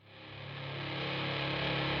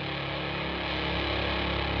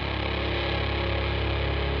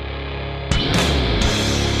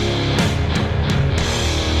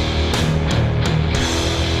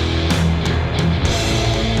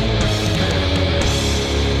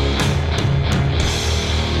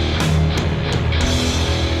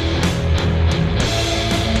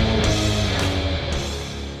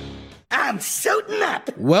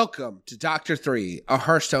Welcome to Doctor 3, a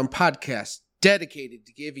Hearthstone podcast dedicated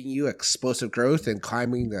to giving you explosive growth and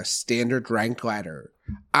climbing the standard ranked ladder.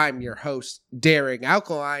 I'm your host, Daring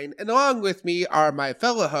Alkaline, and along with me are my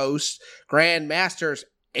fellow hosts, Grandmasters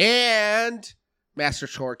and Master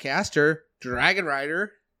Chorecaster, Dragon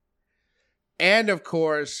Rider, and of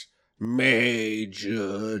course,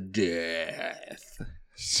 Major Death.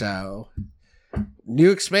 So,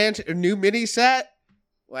 new expansion, new mini set,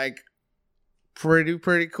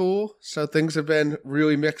 pretty cool. So things have been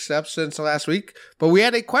really mixed up since last week. But we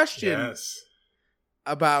had a question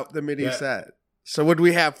about the mini set. So what do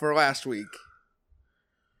we have for last week?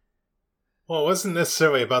 Well, it wasn't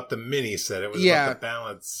necessarily about the mini set. It was about the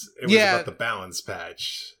balance. It was about the balance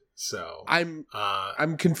patch. So I'm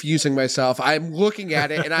confusing myself. I'm looking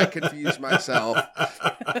at it and I confuse myself.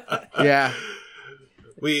 Yeah.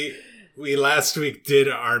 We last week did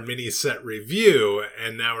our mini set review,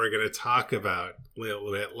 and now we're going to talk about a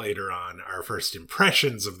little bit later on our first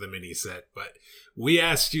impressions of the mini set. But we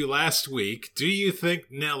asked you last week, do you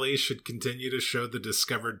think Nelly should continue to show the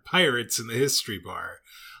discovered pirates in the history bar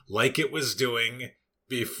like it was doing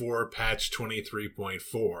before patch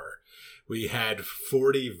 23.4? We had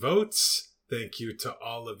 40 votes. Thank you to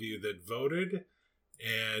all of you that voted.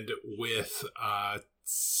 And with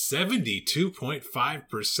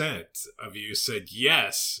 72.5% of you said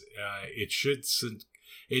yes, it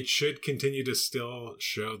should continue to still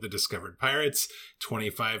show the discovered pirates.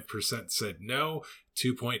 25% said no.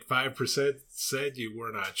 2.5% said you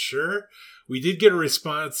were not sure. We did get a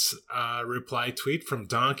reply tweet from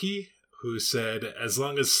Donkey, who said, as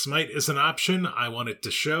long as Smite is an option, I want it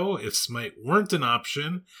to show. If Smite weren't an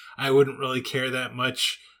option, I wouldn't really care that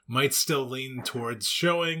much. Might still lean towards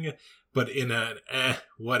showing, but in an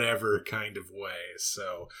whatever kind of way.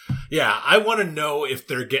 So, yeah, I want to know if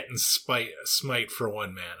they're getting Smite for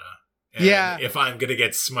 1 mana. And if I'm going to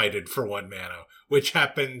get smited for 1 mana, which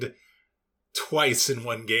happened twice in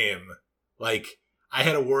one game. Like, I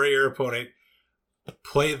had a warrior opponent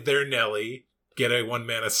play their Nelly, get a 1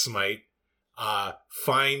 mana smite,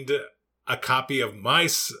 find a copy of my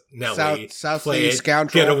Nelly, South play it,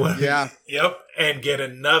 Scoundrel. get a one, yeah, yep, and get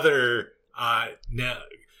another.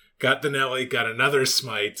 Got the Nelly, got another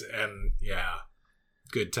smite, and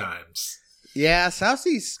good times. Yeah,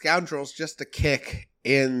 Southeast Scoundrel's just a kick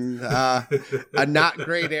in a not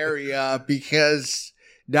great area because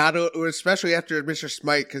especially after Mr.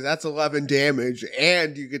 Smite, because that's 11 damage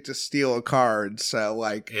and you get to steal a card. So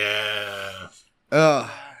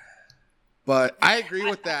but I agree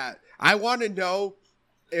with that. I want to know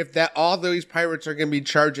if all these pirates are going to be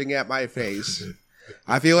charging at my face.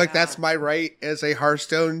 I feel like that's my right as a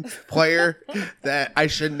Hearthstone player, that I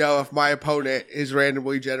should know if my opponent is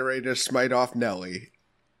randomly generated a smite off Nelly.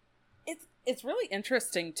 It's really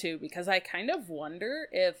interesting, too, because I kind of wonder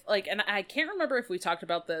if, and I can't remember if we talked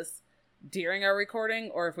about this during our recording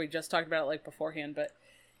or if we just talked about it, beforehand, but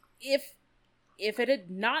if it had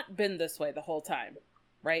not been this way the whole time,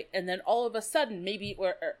 right, and then all of a sudden maybe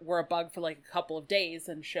we're a bug for, a couple of days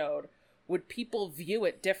and showed, would people view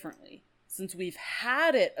it differently? Since we've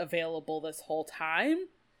had it available this whole time,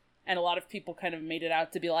 and a lot of people kind of made it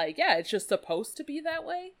out to be it's just supposed to be that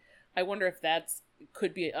way. I wonder if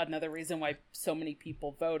could be another reason why so many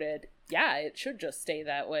people voted, it should just stay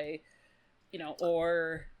that way,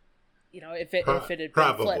 or, if it had been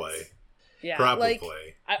probably. flipped. Yeah, probably.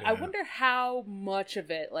 I wonder how much of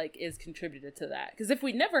it, is contributed to that. Because if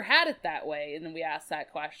we never had it that way, and then we asked that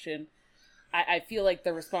question, I feel like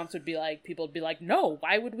the response would be people would be no,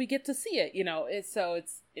 why would we get to see it? It's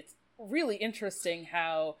really interesting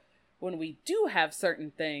how when we do have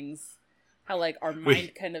certain things, how our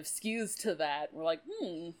mind kind of skews to that. We're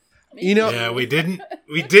maybe. We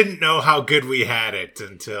didn't know how good we had it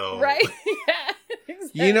until right. Yeah,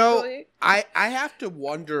 exactly. I have to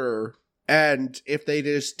wonder, and if they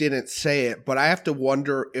just didn't say it, but I have to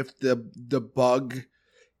wonder if the bug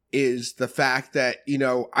is the fact that,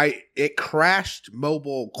 it crashed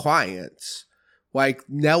mobile clients.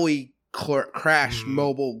 Nelly crashed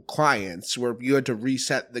mobile clients where you had to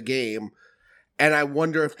reset the game. And I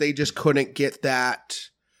wonder if they just couldn't get that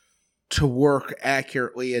to work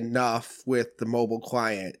accurately enough with the mobile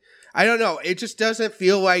client. I don't know. It just doesn't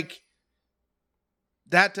feel like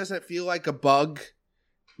a bug.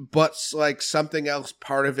 But something else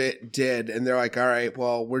part of it did, and they're all right,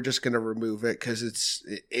 well, we're just going to remove it because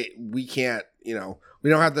we can't, we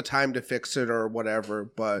don't have the time to fix it or whatever,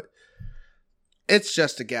 but it's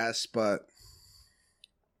just a guess, but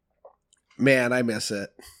man, I miss it.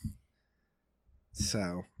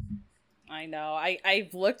 So I know.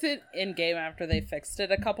 I've looked at in game after they fixed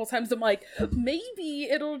it a couple times. I'm like, maybe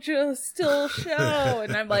it'll just still show,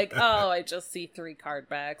 and I'm like, oh, I just see 3 card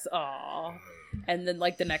backs. Aw. And then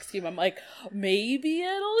like the next game, I'm like, maybe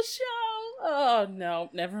it'll show. Oh no,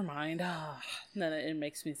 never mind. Then it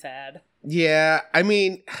makes me sad. Yeah, I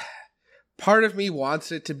mean, part of me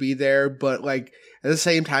wants it to be there, but like at the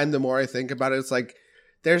same time, the more I think about it, it's like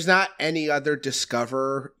there's not any other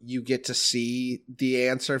Discover you get to see the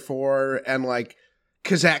answer for, and like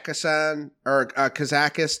Kazakhstan or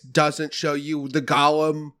Kazakhis doesn't show you the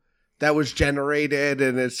golem that was generated,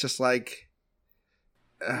 and it's just like,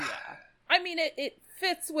 I mean, it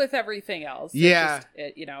fits with everything else. Yeah,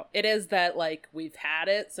 it is that like we've had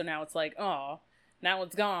it, so now it's like, oh, now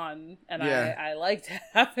it's gone, and yeah. I liked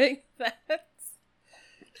having that.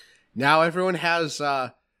 Now everyone has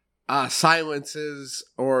silences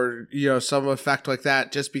or some effect like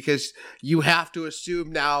that, just because you have to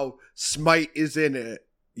assume now Smite is in it.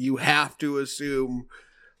 You have to assume,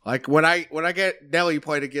 like when I get Nelly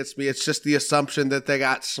played against me, it's just the assumption that they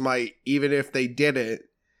got Smite, even if they didn't.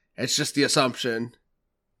 It's just the assumption.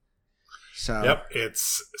 So yep,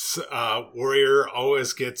 it's Warrior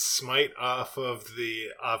always gets Smite off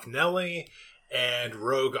Nelly, and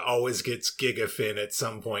Rogue always gets Gigafin at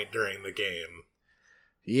some point during the game.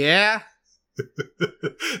 Yeah.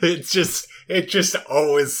 it just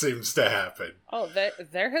always seems to happen. Oh,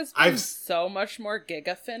 there has been so much more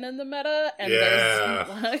Gigafin in the meta, and there's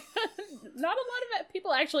like, not a lot of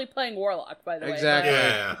people actually playing Warlock, by the way. Exactly.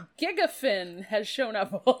 Yeah. Gigafin has shown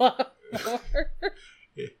up a lot more.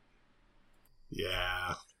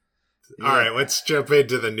 Yeah. All right, let's jump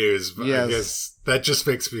into the news. Yes. I guess that just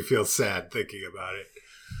makes me feel sad thinking about it.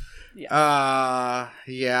 Yeah,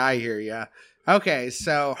 I hear ya. Okay,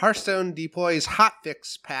 so Hearthstone deploys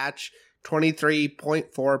hotfix patch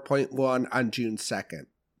 23.4.1 on June 2nd.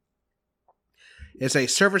 It's a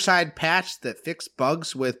server-side patch that fixed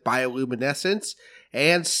bugs with bioluminescence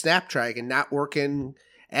and Snapdragon not working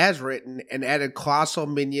as written, and added colossal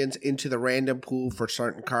minions into the random pool for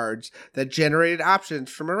certain cards that generated options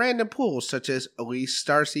from a random pool, such as Elise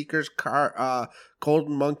Starseeker's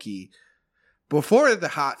Golden Monkey. Before the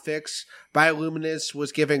hotfix, Bioluminescence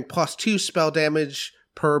was giving +2 spell damage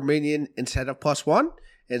per minion instead of +1,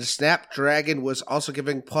 and Snapdragon was also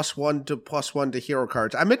giving +1 to hero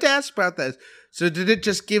cards. I meant to ask about this. So did it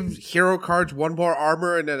just give hero cards 1 more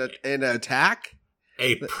armor and an attack?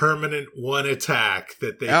 A permanent 1 attack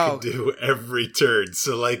that they could do every turn.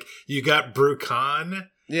 So, like, you got Brukan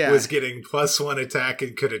was getting +1 attack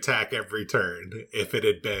and could attack every turn if it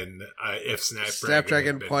had been, if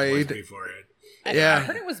Snapdragon had been played before it. I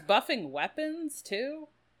heard it was buffing weapons, too.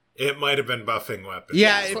 It might have been buffing weapons.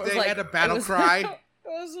 Yeah, if they had a battle cry. It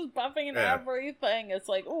was just buffing everything. It's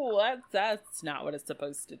like, oh, that's not what it's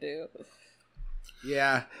supposed to do.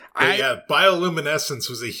 Yeah. Bioluminescence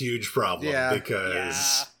was a huge problem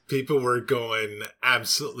because people were going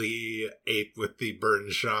absolutely ape with the Burn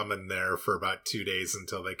Shaman there for about 2 days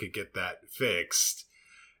until they could get that fixed.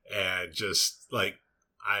 And just, like,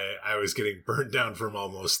 I was getting burned down from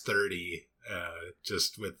almost 30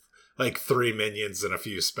 just with, like, 3 minions and a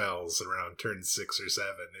few spells around turn 6 or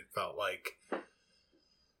 7. It felt like...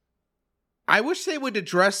 I wish they would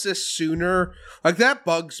address this sooner. Like, that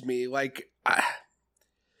bugs me. Like,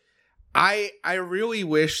 I really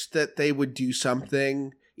wish that they would do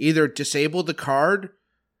something, either disable the card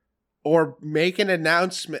or make an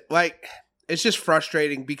announcement. Like, it's just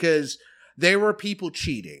frustrating because there were people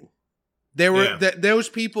cheating. There were those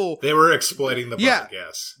people. They were exploiting the bug.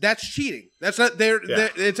 Yes, that's cheating. That's not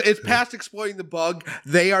it's past exploiting the bug.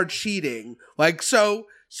 They are cheating. Like, so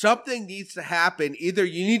something needs to happen. Either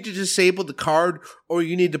you need to disable the card or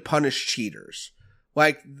you need to punish cheaters.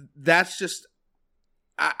 Like, that's just.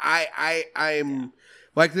 I'm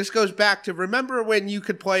like, this goes back to, remember when you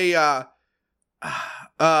could play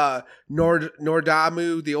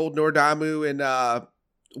Nordamu, the old Nordamu and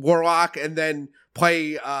Warlock, and then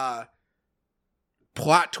play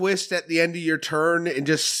Plot Twist at the end of your turn and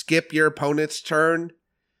just skip your opponent's turn?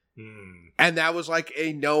 And that was like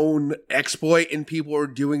a known exploit and people were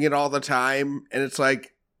doing it all the time. And it's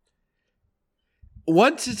like,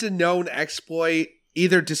 once it's a known exploit,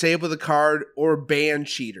 either disable the card or ban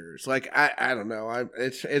cheaters. Like, I don't know.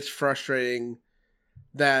 It's frustrating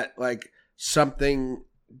that, like, something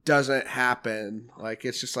doesn't happen. Like,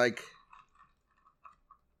 it's just like,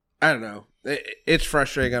 I don't know. It's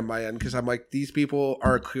frustrating on my end because I'm like, these people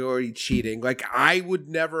are clearly cheating. Like, I would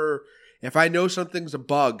never, if I know something's a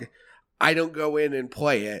bug, I don't go in and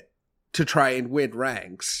play it to try and win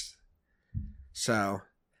ranks. So.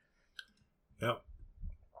 Yep.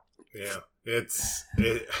 Yeah.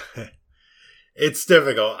 It's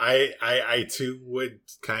difficult. I too would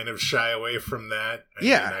kind of shy away from that. I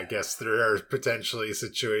mean, I guess there are potentially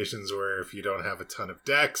situations where if you don't have a ton of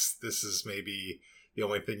decks, this is maybe the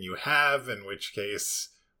only thing you have, in which case,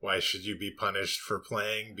 why should you be punished for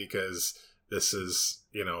playing? Because this is,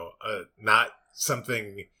 not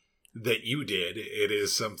something that you did. It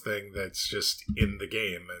is something that's just in the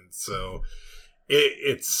game. And so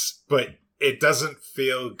but it doesn't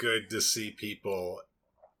feel good to see people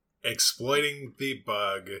exploiting the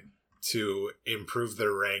bug to improve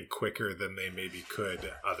their rank quicker than they maybe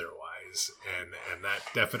could otherwise, and that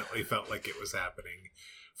definitely felt like it was happening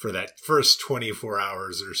for that first 24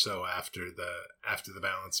 hours or so after the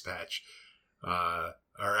balance patch, or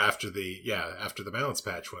after the balance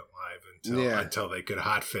patch went live until they could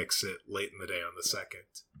hotfix it late in the day on the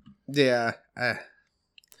 2nd. Yeah,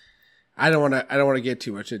 I don't want to get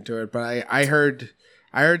too much into it, but I heard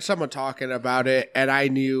someone talking about it, and I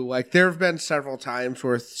knew, like, there have been several times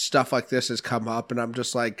where stuff like this has come up, and I'm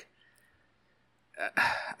just like,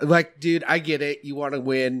 dude, I get it. You want to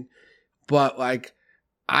win, but, like,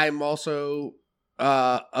 I'm also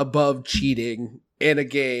above cheating in a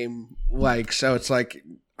game. Like, so it's like,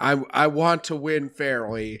 I want to win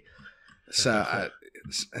fairly. So, I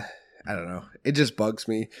don't know. It just bugs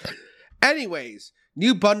me. Anyways,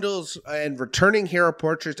 new bundles and returning hero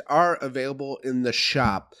portraits are available in the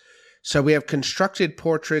shop. So we have constructed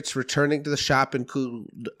portraits returning to the shop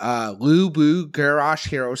include Lu Bu Garrosh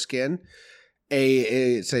hero skin.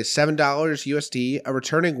 It's a $7 USD. A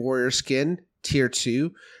returning warrior skin, tier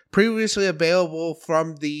 2. Previously available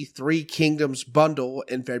from the Three Kingdoms bundle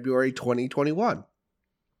in February 2021.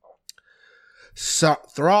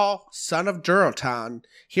 Thrall, Son of Durotan,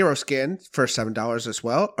 hero skin for $7 as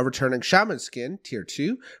well. A returning shaman skin, tier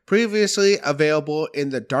 2, previously available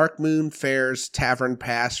in the Darkmoon Fair's Tavern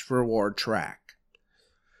Pass reward track.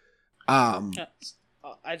 I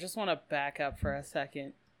just want to back up for a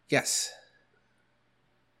second. Yes.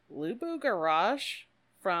 Lu Bu Garrosh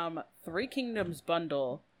from Three Kingdoms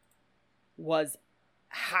bundle was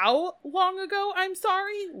how long ago? I'm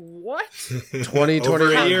sorry? What? 2021.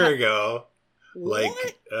 Over a year ago.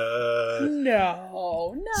 What?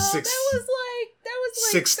 No, that was like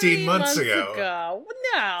 16 months ago. No,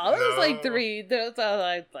 that was like 3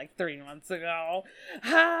 months ago.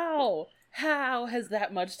 How has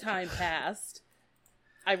that much time passed?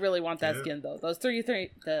 I really want that skin though. Those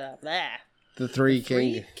The Three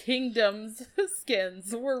Kingdoms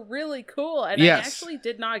skins were really cool, and yes. I actually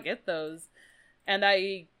did not get those, and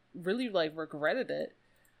I really regretted it.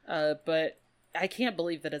 But I can't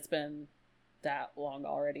believe that it's been that long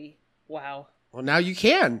already. Wow. Well, now you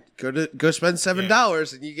can go spend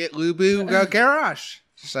 $7 and you get Lu Bu Garrosh.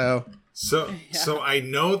 So I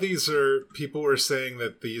know people were saying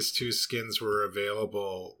that these two skins were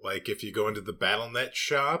available. Like if you go into the BattleNet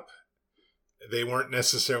shop, they weren't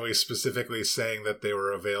necessarily specifically saying that they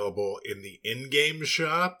were available in the in-game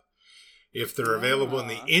shop. If they're available in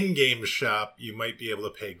the in-game shop, you might be able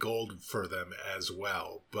to pay gold for them as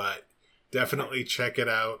well. But definitely check it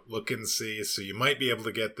out, look and see. So you might be able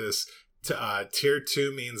to get this. Tier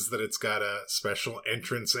 2 means that it's got a special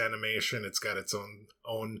entrance animation. It's got its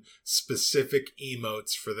own specific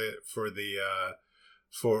emotes for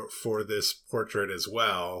this portrait as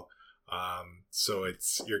well. So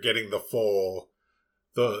you're getting the full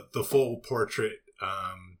portrait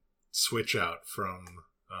switch out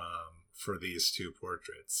for these two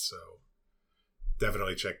portraits. So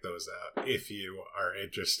definitely check those out if you are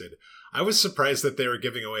interested. I was surprised that they were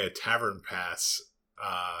giving away a Tavern Pass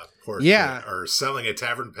portrait, or selling a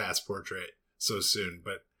Tavern Pass portrait so soon.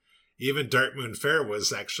 But even Darkmoon Fair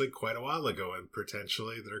was actually quite a while ago, and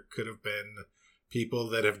potentially there could have been people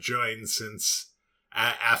that have joined since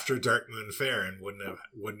after Darkmoon Fair and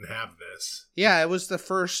wouldn't have this. Yeah, it was the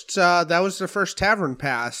first. That was the first Tavern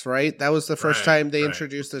Pass, right? That was the first time they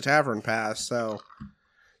introduced the Tavern Pass. So,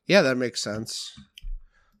 yeah, that makes sense.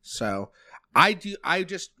 So, I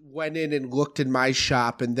just went in and looked in my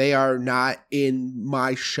shop, and they are not in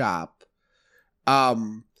my shop.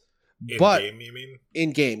 In game, you mean?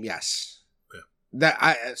 In game, yes. Yeah.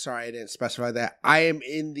 I didn't specify that. I am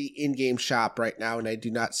in the in-game shop right now, and I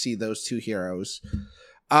do not see those two heroes.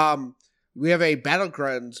 We have a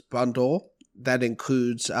Battlegrounds bundle that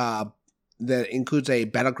includes a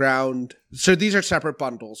Battleground. So these are separate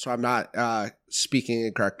bundles, so I'm not speaking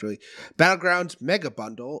incorrectly. Battlegrounds Mega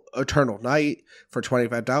Bundle, Eternal Night for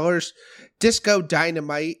 $25. Disco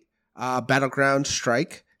Dynamite, Battlegrounds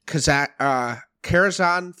Strike,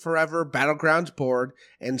 Karazhan Forever Battlegrounds board,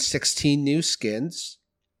 and 16 new skins.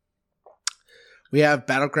 We have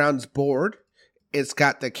Battlegrounds board. It's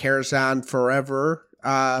got the Karazhan Forever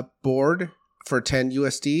board for 10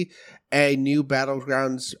 USD, a new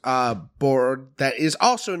Battlegrounds board that is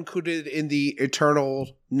also included in the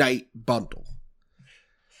Eternal Night bundle.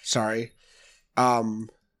 Sorry.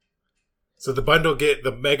 So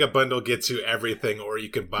the mega bundle gets you everything, or you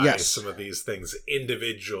can buy some of these things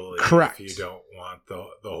individually. Correct. If you don't want the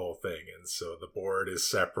whole thing. And so the board is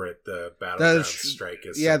separate. The Battleground Strike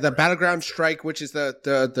is separate. The Battleground Strike, which is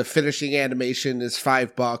the finishing animation, is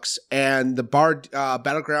 $5, and the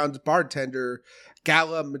Battlegrounds Bartender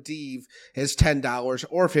Gala Medivh is $10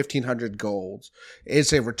 or 1,500 gold.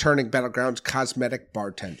 It's a returning Battlegrounds cosmetic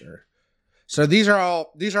bartender. So these are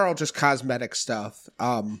all just cosmetic stuff.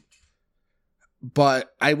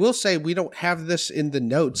 But I will say we don't have this in the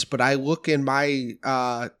notes, but I look in my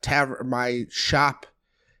my shop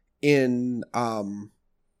in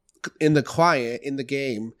the client in the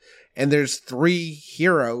game, and there's 3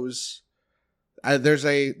 heroes. There's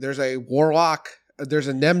a Warlock, there's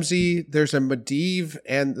a Nemzi, there's a Medivh,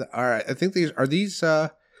 and I think these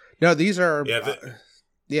are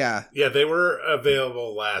yeah. Yeah, they were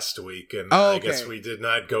available last week, and I guess we did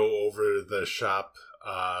not go over the shop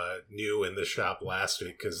new in the shop last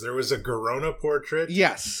week because there was a Garona portrait,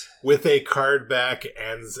 yes, with a card back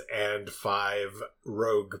and 5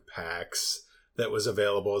 rogue packs that was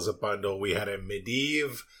available as a bundle. We had a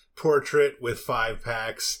Medivh portrait with 5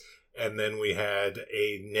 packs, and then we had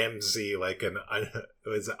a Nemzi, like it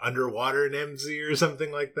was an underwater Nemzi or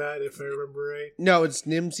something like that, if I remember right. No, it's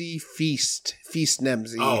Nemzi Feast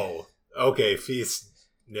Nemzi. Oh, okay, Feast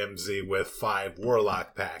Nemzi with 5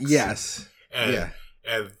 Warlock packs. Yes,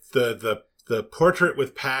 And the portrait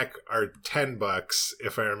with pack are $10,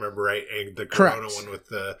 if I remember right, and the Corona one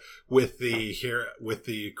with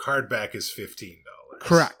the card back is $15.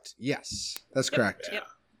 Correct. Yes, that's correct. Yeah.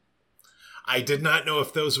 I did not know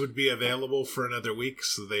if those would be available for another week,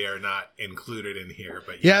 so they are not included in here.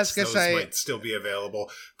 But yes, those might still be available.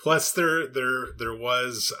 Plus, there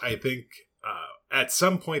was, I think, at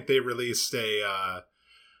some point they released there's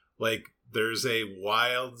a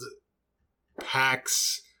wild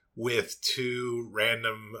packs with 2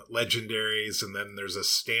 random legendaries, and then there's a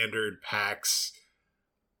standard packs,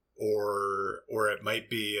 or it might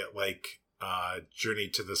be like Journey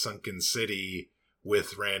to the Sunken City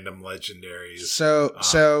with random legendaries. So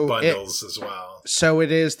bundles as well. So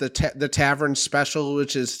it is the Tavern Special,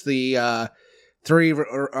 which is the 3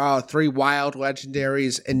 wild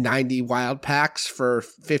legendaries and 90 wild packs for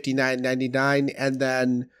 $59.99, and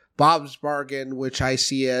then Bob's Bargain, which I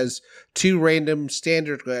see as 2 random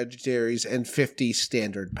standard legendaries and 50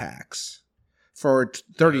 standard packs for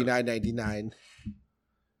 $39.99.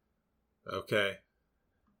 Okay.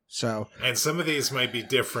 So, and some of these might be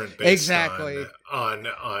different based on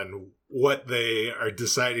what they are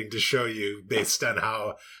deciding to show you based on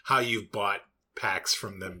how you've bought packs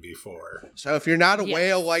from them before. So if you're not a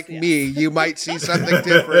whale like me, you might see something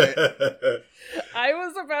different. I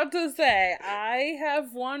was about to say, I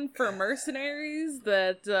have one for Mercenaries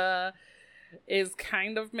that is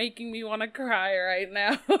kind of making me want to cry right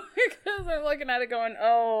now because I'm looking at it going,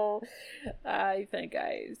 oh, I think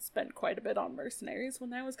I spent quite a bit on Mercenaries when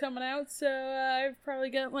that was coming out, so I've probably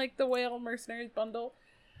got like the Whale Mercenaries bundle.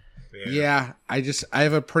 Yeah, I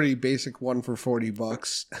have a pretty basic one for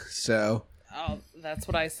 $40, so. Oh, that's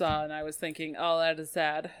what I saw, and I was thinking, oh, that is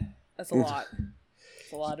sad. That's a lot.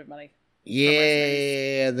 It's a lot of money.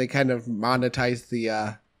 Yeah, they kind of monetized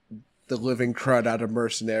the living crud out of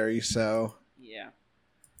Mercenaries, so. Yeah.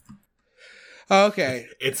 Okay.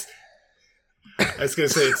 I was gonna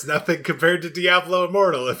say it's nothing compared to Diablo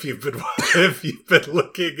Immortal if you've been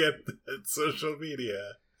looking at social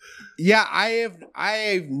media. Yeah, I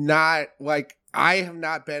have not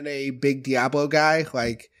been a big Diablo guy,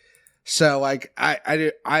 so like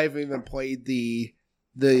I haven't even played the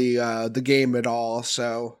game at all,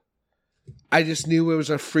 so I just knew it was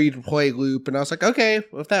a free to play loop, and I was like, okay,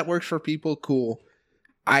 well, if that works for people, cool.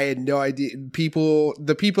 I had no idea.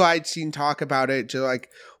 The people I'd seen talk about it, just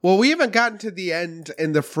like, well, we haven't gotten to the end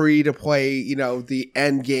in the free to play, the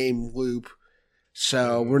end game loop,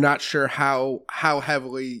 so we're not sure how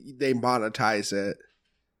heavily they monetize it.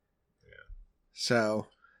 Yeah. So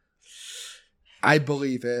I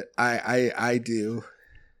believe it. I do.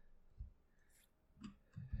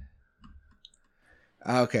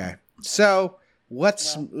 Okay. So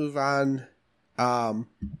let's move on.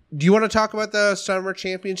 Do you want to talk about the Summer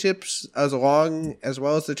Championships as well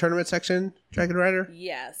as the tournament section, Dragon Rider?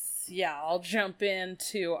 Yes. Yeah, I'll jump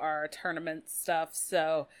into our tournament stuff.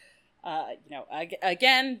 So,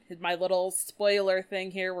 again, my little spoiler thing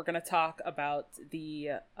here, we're going to talk about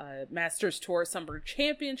the Masters Tour Summer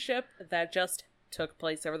Championship that just took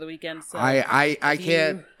place over the weekend. So I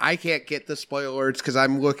can't get the spoilers because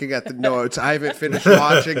I'm looking at the notes. I haven't finished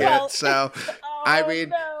watching it, so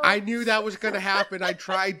I knew that was going to happen. I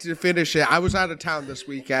tried to finish it. I was out of town this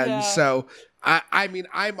weekend, so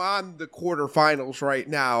I'm on the quarterfinals right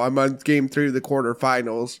now. I'm on game 3 of the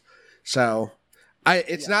quarterfinals, so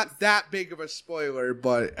it's not that big of a spoiler,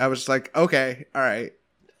 but I was like, okay, all right.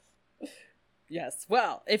 Yes.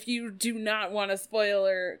 Well, if you do not want a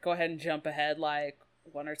spoiler, go ahead and jump ahead like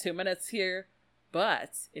 1 or 2 minutes here.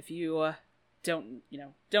 But if you don't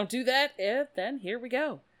do that, then here we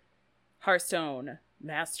go. Hearthstone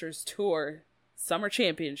Masters Tour Summer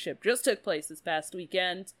Championship just took place this past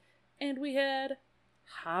weekend, and we had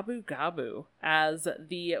Habu Gabu as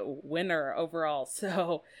the winner overall.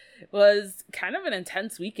 So it was kind of an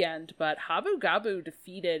intense weekend, but Habu Gabu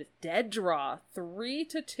defeated Dead Draw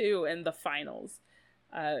 3-2 in the finals,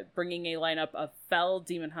 bringing a lineup of Fel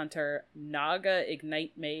Demon Hunter, Naga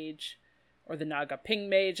Ignite Mage, or the Naga Ping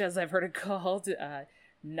Mage as I've heard it called,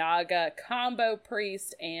 Naga Combo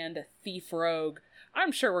Priest, and Thief Rogue.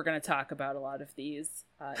 I'm sure we're going to talk about a lot of these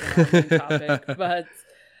in our main topic, but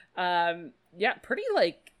pretty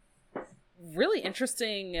really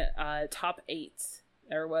interesting top 8.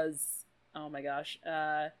 There was, oh my gosh,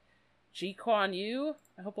 Ji Kuan Yu.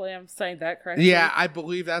 Hopefully I'm saying that correctly. Yeah, I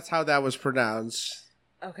believe that's how that was pronounced.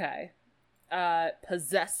 Okay.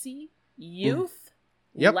 Possessi, Youth,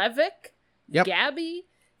 Yep. Levick, Yep. Gabby,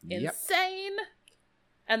 Insane,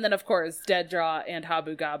 and then of course Dead Draw and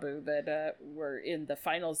Habu Gabu that were in the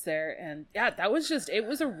finals there. And yeah, it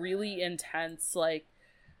was a really intense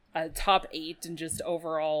top 8 and just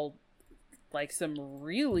overall some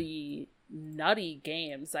really nutty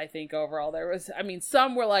games. I think overall there was,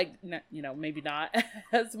 some were maybe not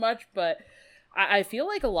as much, but I feel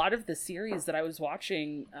like a lot of the series that I was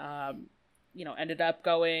watching ended up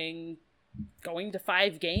going to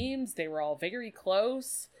 5 games. They were all very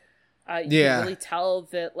close. You can really tell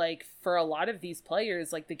that for a lot of these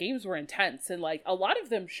players, the games were intense, and a lot of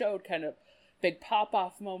them showed kind of big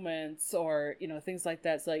pop-off moments or things like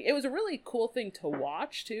that. So it was a really cool thing to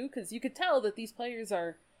watch too, because you could tell that these players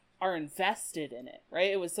are invested in it,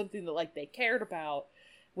 right? It was something that they cared about.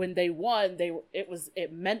 When they won,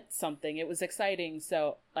 it meant something. It was exciting.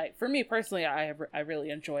 So for me personally, I really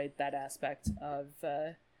enjoyed that aspect of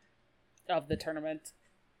the tournament.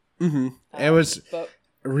 Mm-hmm. It was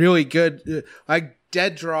really good.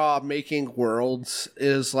 Dead Draw making Worlds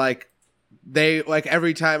is they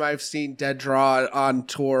every time I've seen Dead Draw on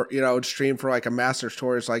tour, stream for a Masters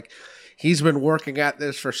tour, is he's been working at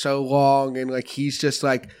this for so long, and he's just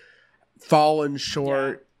fallen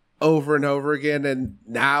short over and over again, and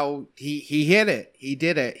now he hit it. He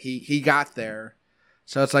did it. He got there.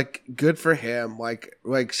 So it's good for him.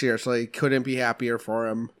 Seriously, couldn't be happier for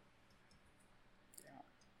him.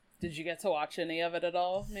 Did you get to watch any of it at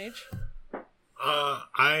all, Mage?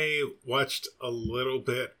 I watched a little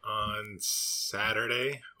bit on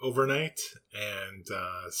Saturday overnight, and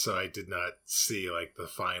so I did not see the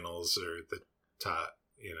finals or the top,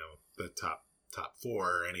 the top 4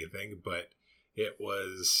 or anything, but it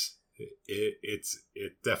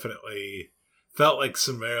definitely felt like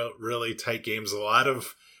some really tight games. A lot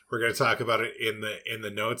of, we're going to talk about it in the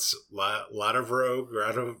notes, lot of Rogue, a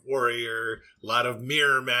lot of Warrior, a lot of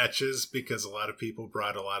mirror matches, because a lot of people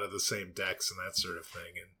brought a lot of the same decks and that sort of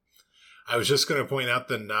thing. And I was just going to point out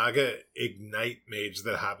the Naga Ignite Mage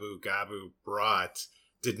that Habu Gabu brought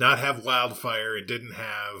did not have Wildfire. It didn't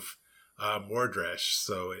have Mordresh,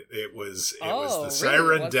 so it was the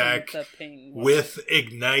Siren deck with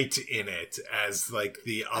Ignite in it as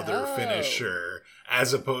the other finisher,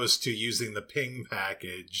 as opposed to using the ping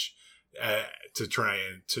package to try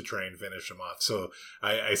and finish him off. So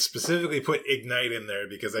I specifically put Ignite in there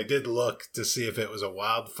because I did look to see if it was a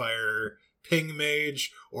Wildfire ping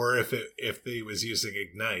mage or if he was using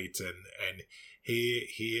Ignite, and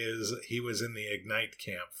he was in the Ignite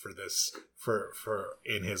camp for this for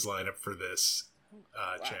in his lineup for this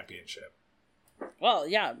championship. Well,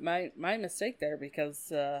 yeah, my mistake there,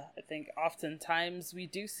 because I think oftentimes we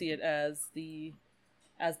do see it as the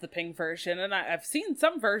ping version, and I've seen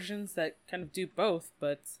some versions that kind of do both,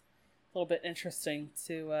 but it's a little bit interesting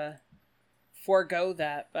to forego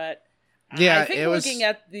that. But yeah, I think looking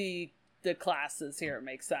at the classes here, it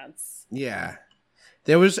makes sense. Yeah.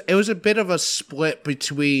 It was a bit of a split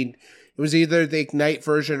between, it was either the Ignite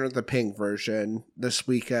version or the ping version this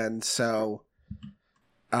weekend. So,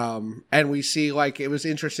 and we see it was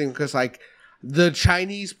interesting because the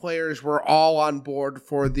Chinese players were all on board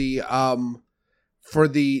for the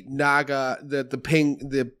Naga, the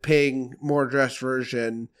ping Mordresh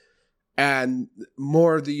version. and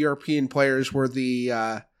more of the European players were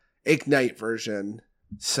the Ignite version.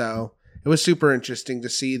 So it was super interesting to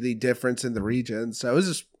see the difference in the region. So it was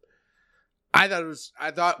just, I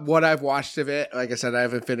thought what I've watched of it, like I said, I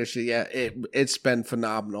haven't finished it yet. It's been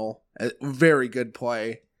phenomenal. Very good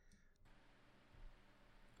play.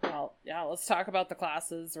 Well, yeah, let's talk about the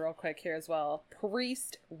classes real quick here as well.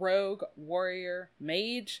 Priest, Rogue, Warrior,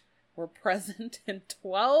 Mage were present in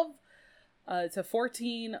 12 to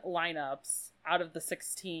 14 lineups out of the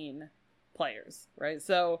 16 players, right?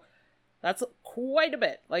 So that's quite a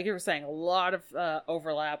bit. Like you were saying, a lot of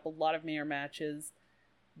overlap, a lot of mirror matches.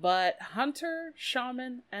 But Hunter,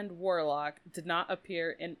 Shaman, and Warlock did not appear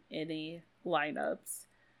in any lineups.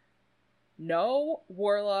 No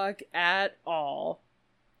Warlock at all.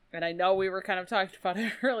 And I know we were kind of talking about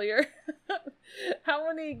it earlier. How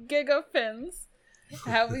many Gigapins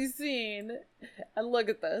have we seen? And look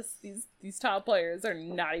at this. These top players are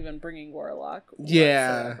not even bringing Warlock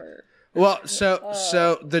whatsoever. Well,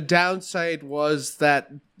 so the downside was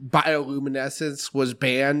that bioluminescence was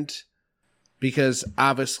banned because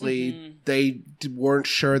obviously they weren't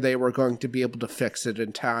sure they were going to be able to fix it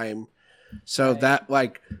in time. So that,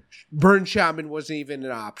 like, Burn Shaman wasn't even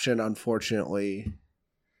an option, unfortunately.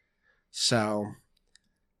 So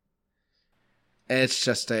it's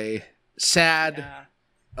just a sad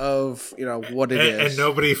of, what it is. And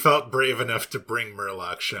nobody felt brave enough to bring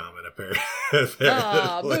Murloc Shaman, apparently.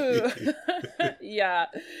 Boo. Yeah.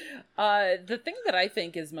 The thing that I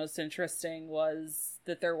think is most interesting was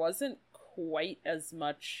that there wasn't quite as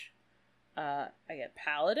much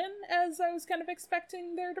Paladin as I was kind of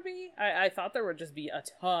expecting there to be. I thought there would just be a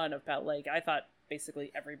ton of Paladin. I thought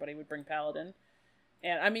basically everybody would bring Paladin.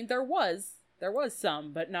 And I mean, there was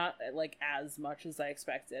some, but not like as much as I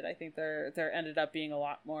expected. I think there ended up being a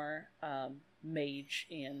lot more mage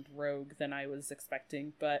and rogue than I was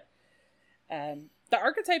expecting. But the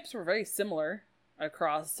archetypes were very similar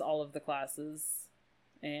across all of the classes.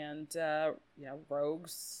 And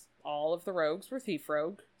rogues, all of the rogues were thief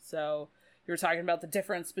rogue. So you were talking about the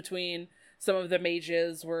difference between some of the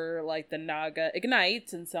mages were like the Naga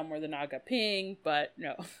Ignite and some were the Naga Ping, but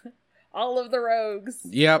no. All of the rogues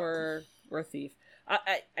were thief.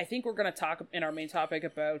 I think we're going to talk in our main topic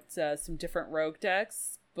about some different rogue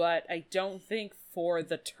decks, but I don't think for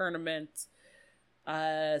the tournament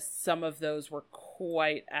some of those were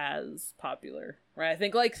quite as popular, right? I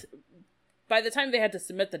think like by the time they had to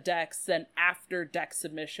submit the decks, then after deck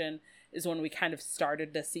submission is when we kind of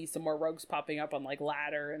started to see some more rogues popping up on like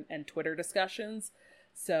ladder and Twitter discussions.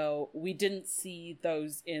 So we didn't see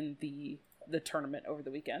those in the tournament over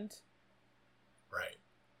the weekend. Right.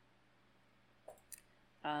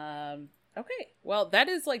 Okay. Well, that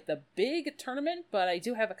is like the big tournament, but I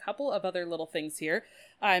do have a couple of other little things here.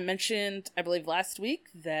 I mentioned, I believe last week,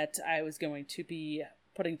 that I was going to be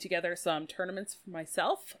putting together some tournaments for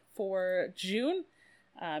myself for June.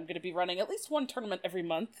 I'm going to be running at least one tournament every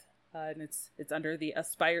month, and it's under the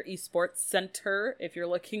Aspire Esports Center if you're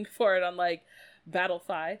looking for it on like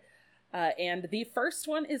Battlefy. And the first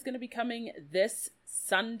one is going to be coming this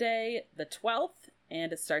Sunday, the 12th,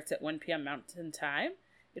 and it starts at 1 p.m. Mountain Time.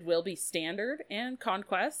 It will be Standard and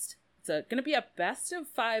Conquest. It's going to be a best of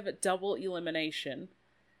 5 double elimination.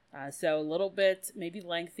 So a little bit maybe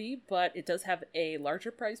lengthy, but it does have a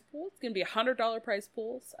larger prize pool. It's going to be $100 prize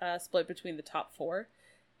pools split between the top 4.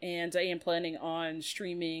 And I am planning on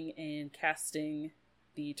streaming and casting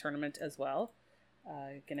the tournament as well.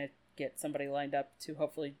 Going to get somebody lined up to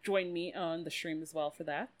hopefully join me on the stream as well for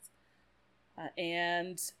that.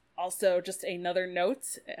 And also just another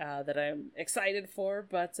note that I'm excited for,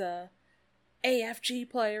 but AFG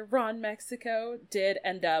player Ron Mexico did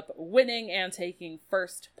end up winning and taking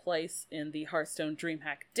first place in the Hearthstone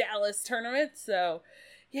DreamHack Dallas tournament. So,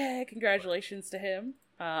 yeah, congratulations to him.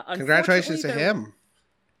 Congratulations to him.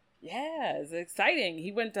 Yeah, it's exciting.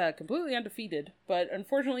 He went completely undefeated, but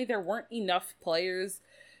unfortunately there weren't enough players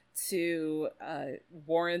to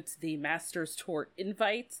warrant the Masters Tour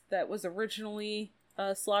invite that was originally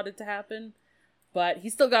slotted to happen. But he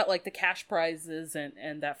still got like the cash prizes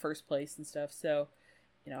and that first place and stuff. So,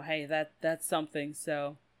 hey, that's something.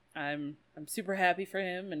 So I'm super happy for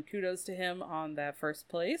him and kudos to him on that first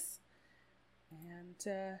place.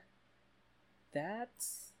 And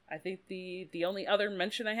that's, I think the only other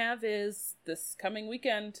mention I have is this coming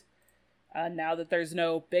weekend. Now that there's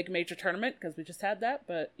no big major tournament, because we just had that,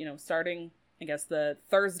 but, starting, I guess, the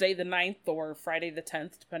Thursday the 9th or Friday the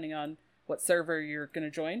 10th, depending on what server you're going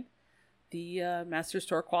to join, the Masters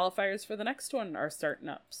Tour qualifiers for the next one are starting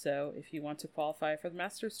up. So if you want to qualify for the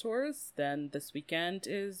Masters Tours, then this weekend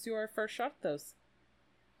is your first shot at those.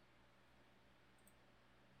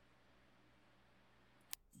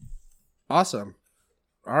 Awesome.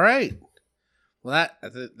 All right. Well,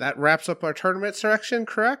 that wraps up our tournament selection,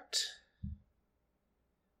 correct?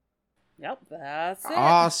 Yep, that's it.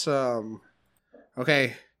 Awesome.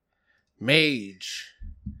 Okay, Mage,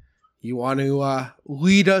 you want to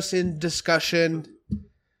lead us in discussion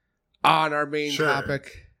on our main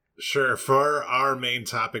topic? Sure. For our main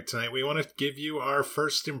topic tonight, we want to give you our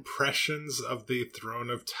first impressions of the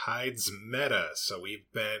Throne of Tides meta. So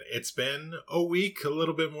it's been a week, a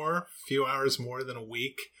little bit more, a few hours more than a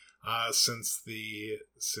week, since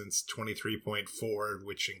 23.4,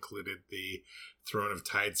 which included the Throne of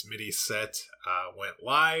Tides mini set, went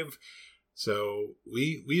live. So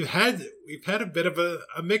we've had a bit of a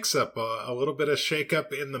mix up, a little bit of shake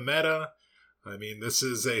up in the meta. I mean, this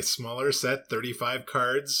is a smaller set, 35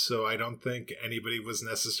 cards, so I don't think anybody was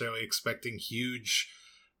necessarily expecting huge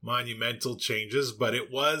monumental changes, but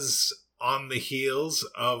it was on the heels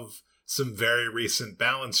of some very recent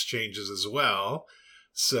balance changes as well.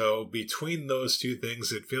 So between those two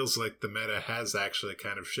things, it feels like the meta has actually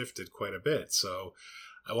kind of shifted quite a bit. So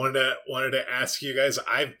I wanted to ask you guys,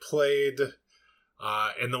 I've played...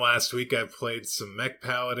 in the last week, I've played some Mech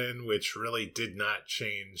Paladin, which really did not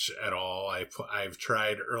change at all. I've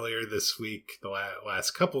tried earlier this week, the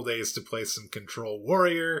last couple days, to play some Control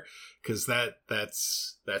Warrior, because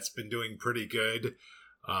that's been doing pretty good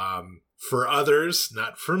for others,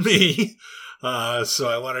 not for me. So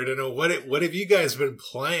I wanted to know what have you guys been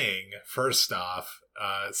playing first off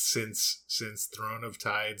since Throne of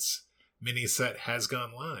Tides mini set has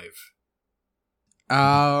gone live.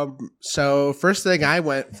 So first thing I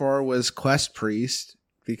went for was Quest Priest,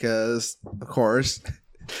 because of course,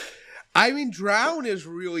 I mean, Drown is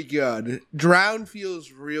really good. Drown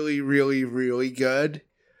feels really, really, really good.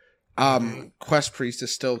 Quest Priest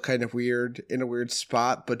is still kind of weird, in a weird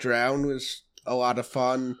spot, but Drown was a lot of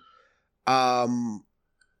fun. And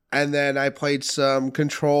then I played some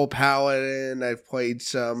Control Paladin. I've played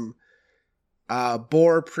some,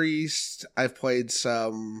 Boar Priest. I've played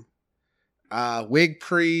some, Wig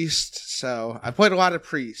Priest, so I played a lot of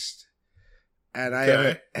Priest, and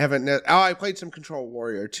I haven't. I played some Control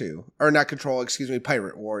Warrior too, or not Control. Excuse me,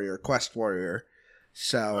 Pirate Warrior, Quest Warrior.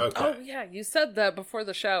 So, oh yeah, you said that before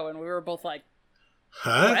the show, and we were both like,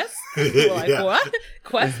 "Huh? Quest? Like what?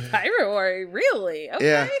 Quest Pirate Warrior? Really?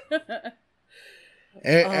 Okay." Yeah.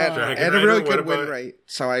 and a really good win rate,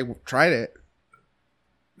 so I tried it.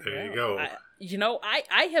 There you go. I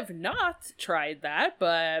have not tried that,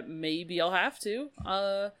 but maybe I'll have to.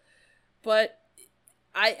 But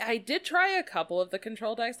I did try a couple of the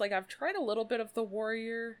control decks. Like, I've tried a little bit of the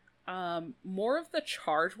Warrior, more of the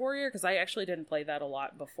Charge Warrior, because I actually didn't play that a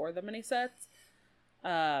lot before the mini sets.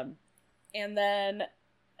 And then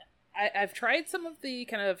I've tried some of the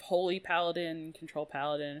kind of Holy Paladin, Control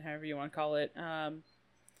Paladin, however you want to call it.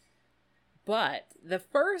 But the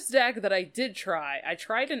first deck that I did try, I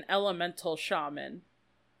tried an Elemental Shaman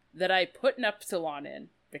that I put Neptulon in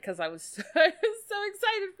because I was so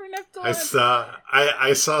excited for Neptulon.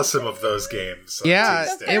 I saw some of those games. Yeah,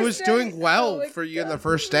 it was doing well for you in the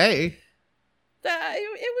first day.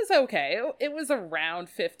 It was okay. It was around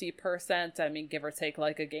 50%. I mean, give or take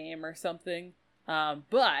like a game or something.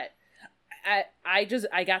 But I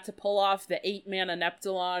got to pull off the 8-mana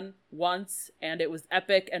Neptulon once, and it was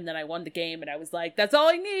epic, and then I won the game, and I was like, that's all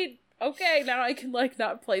I need! Okay, now I can, like,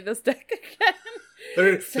 not play this deck again.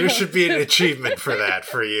 There should be an achievement for that,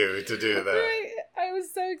 for you to do that. Right? I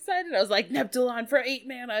was so excited. I was like, Neptulon for 8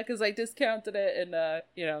 mana, because I discounted it, and,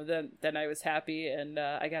 then I was happy, and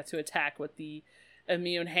I got to attack with the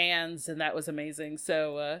immune hands, and that was amazing.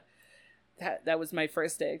 So, that was my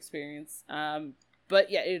first day experience. But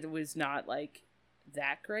yeah, it was not, like,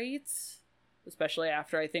 that great, especially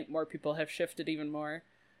after I think more people have shifted even more.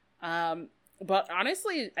 But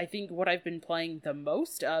honestly, I think what I've been playing the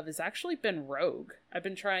most of has actually been Rogue. I've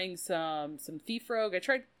been trying some Thief Rogue. I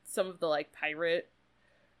tried some of the, like, Pirate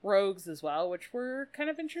Rogues as well, which were kind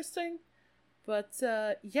of interesting. But,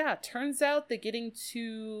 yeah, turns out that getting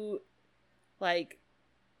to, like,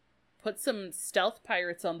 put some Stealth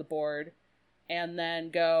Pirates on the board and then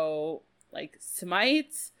go... like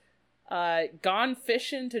Smite, Gone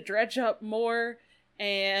Fishing to dredge up more,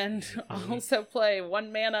 and also play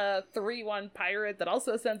 1 mana 3/1 pirate that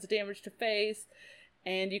also sends damage to face,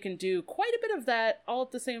 and you can do quite a bit of that all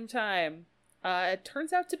at the same time. It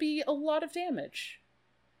turns out to be a lot of damage,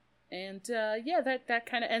 and yeah, that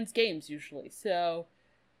kind of ends games usually. So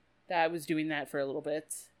I was doing that for a little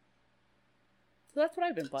bit. So that's what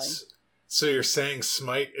I've been playing. So you're saying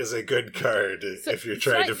Smite is a good card if you're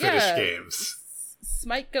trying to finish games.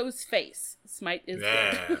 Smite goes face. Smite is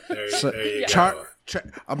good. There you go.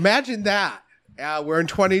 Imagine that. We're in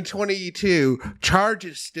 2022. Charge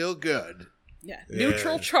is still good. Yeah,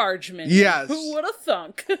 neutral charge minion. Yes. Who would have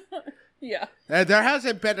thunk? Yeah. There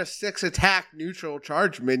hasn't been a 6 attack neutral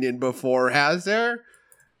charge minion before, has there?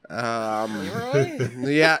 Leroy?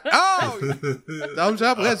 Yeah. Oh! Thumbs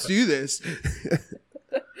up, let's do this.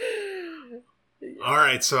 All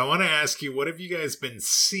right, so I want to ask you, what have you guys been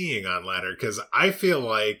seeing on ladder? Because I feel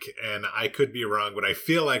like, and I could be wrong, but I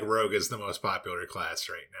feel like Rogue is the most popular class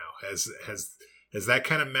right now. Has that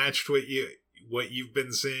kind of matched what you've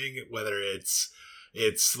been seeing? Whether it's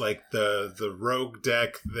like the Rogue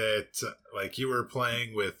deck that like you were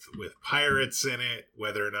playing with pirates in it,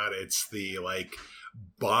 whether or not it's the like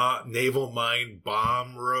naval mine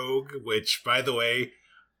bomb Rogue, which by the way,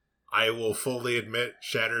 I will fully admit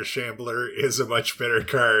Shatter Shambler is a much better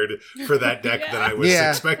card for that deck than I was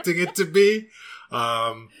expecting it to be.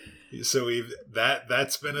 So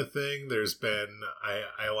that's been a thing. There's been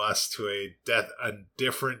I lost to a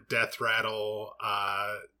different Death Rattle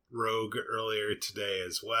Rogue earlier today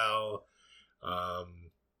as well.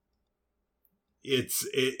 It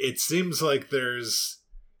seems like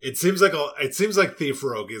Thief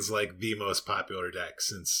Rogue is like the most popular deck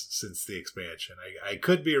since the expansion. I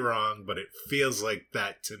could be wrong, but it feels like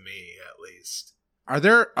that to me at least. Are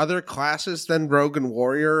there other classes than Rogue and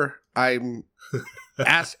Warrior? I'm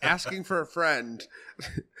asking for a friend.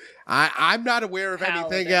 I'm not aware of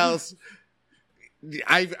anything else.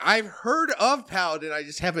 I've heard of Paladin. I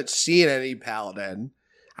just haven't seen any Paladin.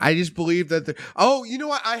 I just believe that oh, you know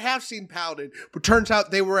what? I have seen Paladin, but turns out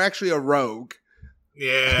they were actually a rogue.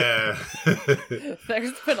 Yeah.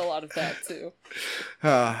 There's been a lot of that too.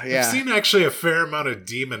 Yeah. I've seen actually a fair amount of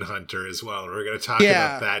Demon Hunter as well. We're going to talk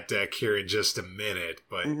about that deck here in just a minute,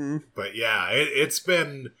 but yeah, it's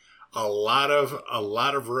been a lot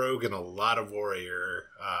of Rogue and a lot of Warrior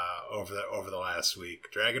over the last week.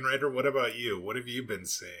 Dragon Rider, what about you? What have you been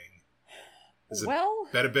seeing? Is it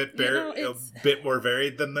a bit more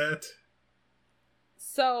varied than that?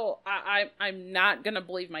 So I'm not gonna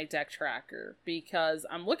believe my deck tracker, because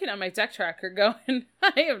I'm looking at my deck tracker going,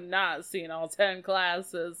 I have not seen all 10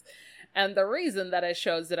 classes. And the reason that it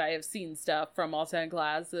shows that I have seen stuff from all 10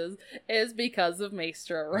 classes is because of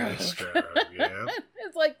Maestro Rogue. Maestro, yeah.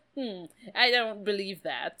 It's like, I don't believe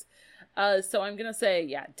that. So I'm gonna say,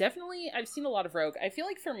 yeah, definitely I've seen a lot of Rogue. I feel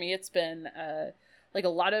like for me it's been like a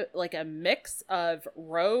lot of like a mix of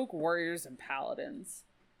Rogue, Warriors, and Paladins.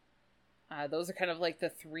 Those are kind of like the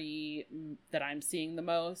 3 that I'm seeing the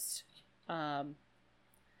most. I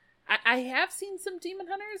have seen some Demon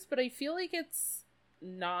Hunters, but I feel like it's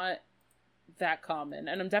not that common.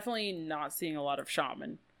 And I'm definitely not seeing a lot of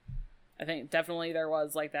Shaman. I think definitely there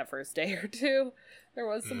was like that first day or two, there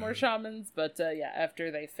was some more Shamans. But yeah,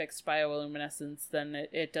 after they fixed Bioluminescence, then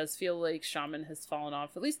it does feel like Shaman has fallen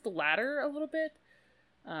off, at least the ladder a little bit.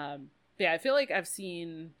 Yeah, I feel like I've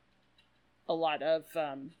seen a lot of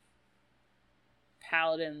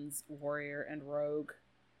Paladins, Warrior, and Rogue.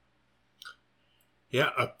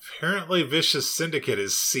 Yeah, apparently Vicious Syndicate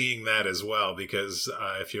is seeing that as well, because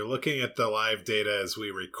if you're looking at the live data as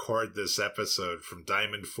we record this episode, from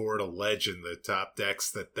Diamond 4 to Legend, the top decks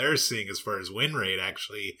that they're seeing as far as win rate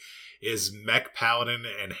actually is Mech Paladin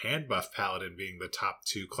and Hand Buff Paladin being the top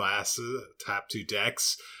 2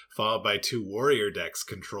 decks, followed by 2 Warrior decks,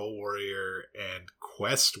 Control Warrior and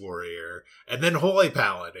Quest Warrior, and then Holy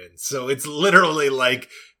Paladin. So it's literally like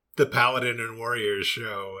the Paladin and Warrior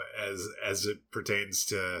show as it pertains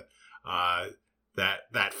to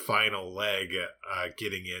that final leg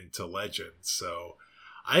getting into Legend. So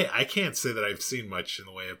I can't say that I've seen much in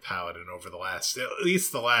the way of Paladin over at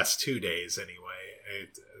least the last 2 days anyway.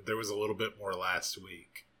 There was a little bit more last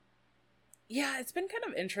week. Yeah, it's been kind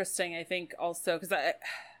of interesting, I think, also, because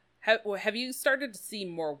have you started to see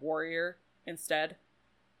more Warrior instead?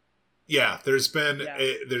 Yeah, there's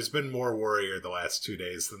been more Warrior the last 2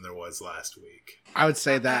 days than there was last week. I would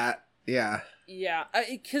say that, yeah. Yeah,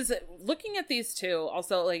 because looking at these two,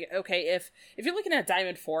 also, like, okay, if you're looking at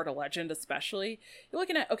Diamond 4 to Legend especially, you're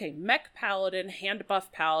looking at, okay, Mech Paladin, Hand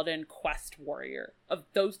Buff Paladin, Quest Warrior. Of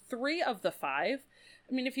those 3 of the 5,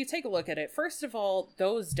 I mean, if you take a look at it, first of all,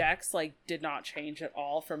 those decks, like, did not change at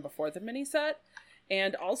all from before the mini set.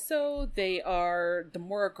 And also, they are the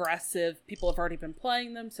more aggressive. People have already been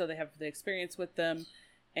playing them, so they have the experience with them.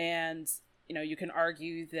 And, you know, you can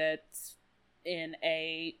argue that in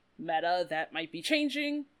a meta that might be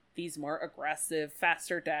changing, these more aggressive,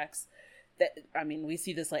 faster decks, that, I mean, we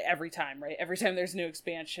see this like every time, right? Every time there's new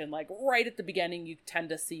expansion, like right at the beginning, you tend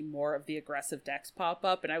to see more of the aggressive decks pop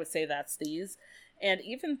up. And I would say that's these. And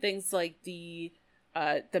even things like the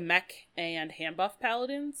Mech and Hand Buff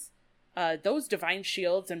Paladins, those divine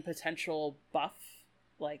shields and potential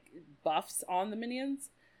buffs on the minions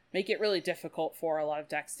make it really difficult for a lot of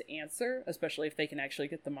decks to answer, especially if they can actually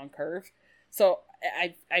get them on curve. So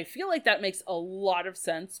I feel like that makes a lot of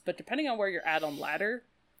sense, but depending on where you're at on ladder,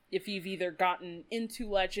 if you've either gotten into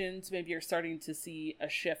Legends, maybe you're starting to see a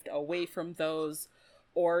shift away from those,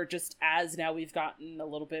 or just as now we've gotten a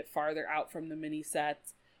little bit farther out from the mini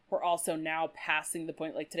sets, we're also now passing the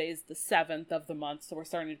point, like today is the 7th of the month, so we're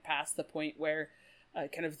starting to pass the point where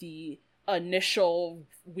kind of the initial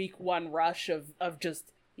week 1 rush of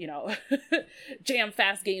just, you know, jam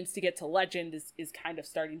fast games to get to Legend is kind of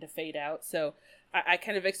starting to fade out. So I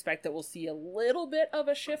kind of expect that we'll see a little bit of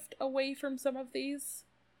a shift away from some of these.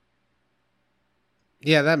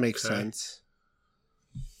 Yeah, that makes sense.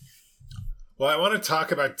 Well, I want to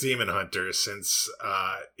talk about Demon Hunter since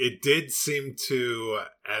it did seem to,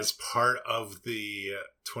 as part of the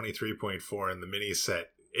 23.4 in the mini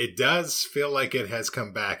set, it does feel like it has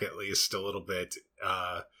come back at least a little bit.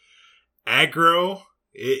 Aggro,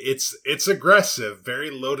 it's aggressive, very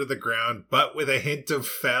low to the ground, but with a hint of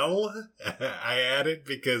fell. I added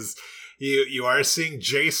because you are seeing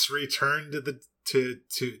Jace return to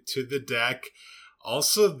the deck.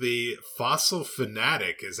 Also, the Fossil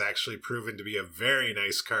Fanatic is actually proven to be a very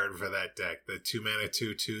nice card for that deck. The 2-mana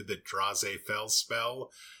 2/2 that draws a fell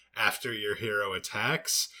spell after your hero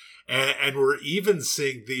attacks. And we're even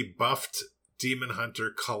seeing the buffed Demon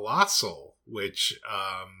Hunter Colossal, which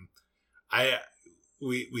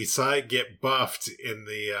we saw it get buffed in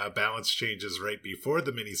the balance changes right before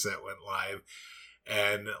the mini set went live.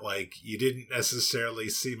 And like you didn't necessarily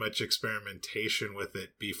see much experimentation with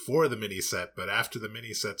it before the mini set, but after the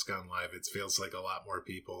mini set's gone live, it feels like a lot more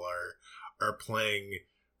people are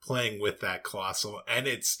playing with that Colossal, and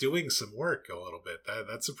it's doing some work a little bit.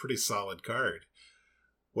 That's a pretty solid card.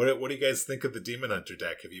 What do you guys think of the Demon Hunter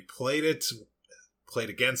deck? Have you played it, played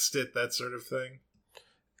against it, that sort of thing?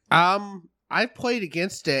 I've played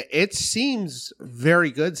against it. It seems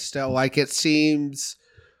very good still. Like it seems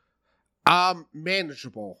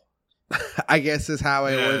manageable. I guess is how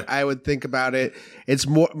I would think about it. It's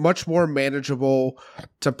much more manageable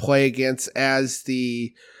to play against as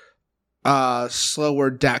the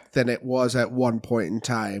slower deck than it was at one point in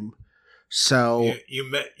time. So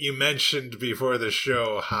you mentioned before the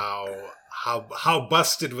show how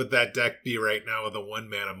busted would that deck be right now with a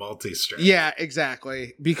 1-mana multi-strike? Yeah,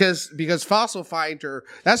 exactly. Because Fossil Finder,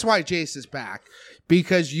 that's why Jace is back.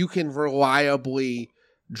 Because you can reliably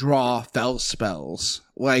draw fell spells.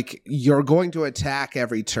 Like, you're going to attack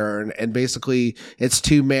every turn, and basically it's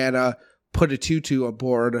 2 mana, put a 2/2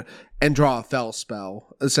 aboard, and draw a fell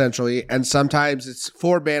spell, essentially. And sometimes it's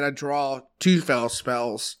 4 mana, draw 2 fell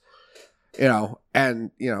spells.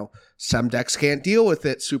 And some decks can't deal with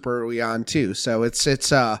it super early on too. So it's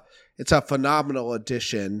a phenomenal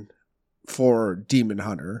addition for Demon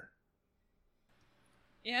Hunter.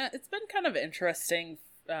 Yeah, it's been kind of interesting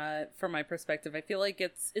from my perspective. I feel like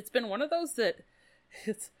it's been one of those that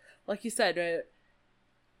it's like you said,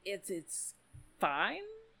 it's fine.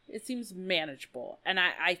 It seems manageable, and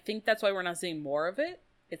I think that's why we're not seeing more of it.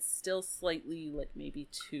 It's still slightly like maybe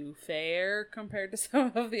too fair compared to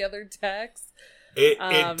some of the other decks.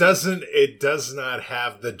 It does not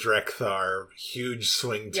have the Drekthar huge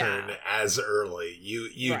swing turn as early.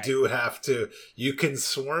 You right. do have to. You can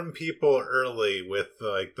swarm people early with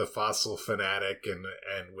like the Fossil Fanatic and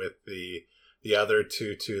with the other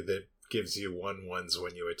 2/2 that gives you 1/1s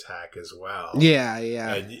when you attack as well. Yeah.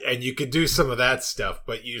 And you could do some of that stuff,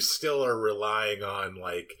 but you still are relying on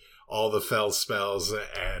like all the fell spells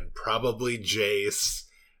and probably Jace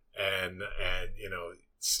and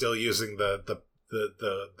still using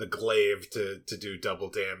the glaive to do double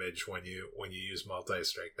damage when you use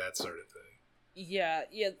multi-strike, that sort of thing. Yeah,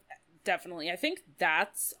 definitely. I think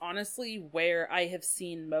that's honestly where I have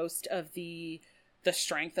seen most of the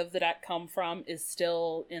strength of the deck come from, is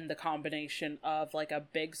still in the combination of like a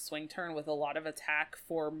big swing turn with a lot of attack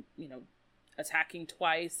for, attacking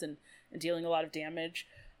twice and dealing a lot of damage.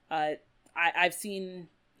 I've seen,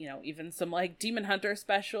 even some like Demon Hunter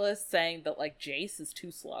specialists saying that like Jace is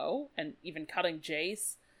too slow, and even cutting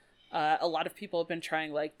Jace. A lot of people have been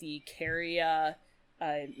trying like the Keria,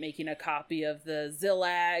 making a copy of the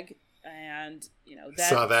Zillag, and that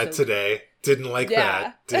saw that today. Didn't like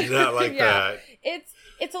that. Did not like that.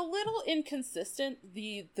 It's a little inconsistent.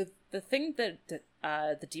 The thing that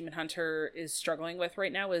the Demon Hunter is struggling with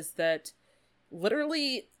right now is that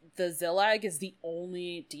literally the Zillag is the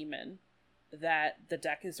only demon that the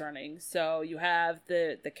deck is running. So you have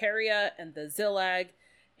the Keria and the Zillag,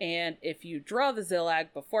 and if you draw the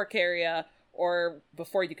Zillag before Keria or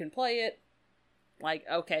before you can play it, like,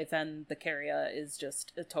 okay, then the Caria is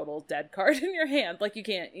just a total dead card in your hand. Like, you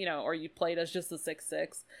can't, or you played as just a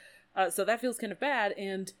 6/6. So that feels kind of bad.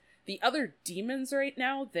 And the other demons right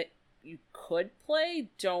now that you could play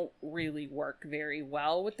don't really work very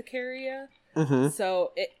well with the Caria. Mm-hmm.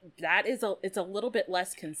 So it's a little bit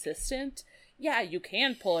less consistent. Yeah, you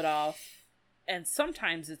can pull it off, and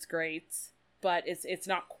sometimes it's great, but it's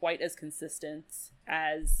not quite as consistent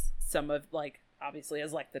as some of, like, obviously,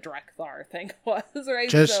 as like the Drekthar thing was, right?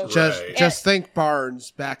 Just think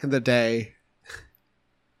Barnes back in the day.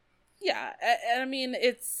 Yeah, and I mean,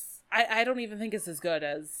 I don't even think it's as good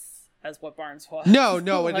as what Barnes was. No,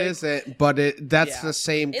 like, it isn't. But that's the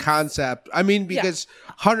same concept. I mean, because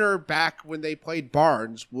Hunter back when they played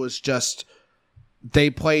Barnes was just they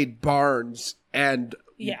played Barnes and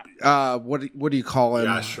what do you call him?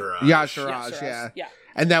 Yasharaj, yeah,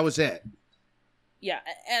 and that was it. Yeah,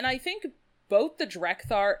 and I think both the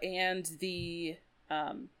Drekthar and the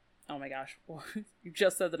oh my gosh, you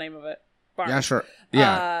just said the name of it. Barnes. Yeah, sure.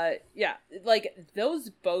 Yeah. Like those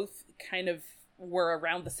both kind of were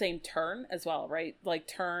around the same turn as well, right? Like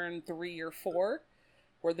turn 3 or 4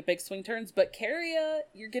 were the big swing turns, but Caria,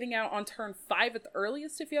 you're getting out on turn 5 at the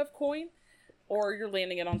earliest if you have coin, or you're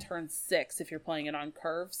landing it on turn 6 if you're playing it on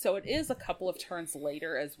curve. So it is a couple of turns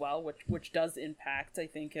later as well, which does impact, I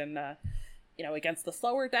think, in against the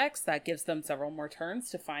slower decks, that gives them several more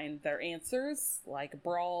turns to find their answers, like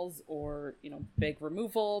brawls or, big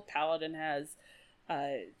removal. Paladin has,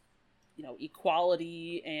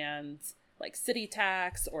 equality and like city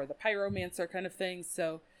tax or the pyromancer kind of thing.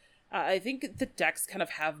 So I think the decks kind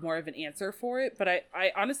of have more of an answer for it. But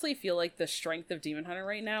I honestly feel like the strength of Demon Hunter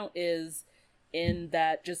right now is in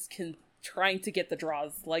that just trying to get the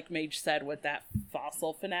draws, like Mage said with that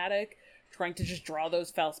Fossil Fanatic. Trying to just draw those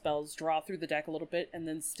foul spells, draw through the deck a little bit, and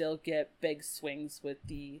then still get big swings with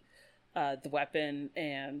the weapon.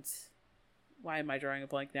 And why am I drawing a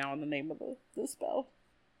blank now on the name of the spell?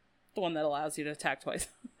 The one that allows you to attack twice.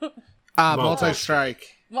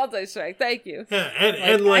 Multi-strike. Multi-strike. Thank you. Yeah,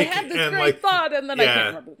 and I had this great thought, and then I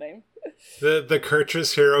can't remember the name. The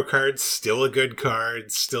Kurtrus hero card's still a good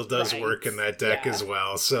card, still does work in that deck as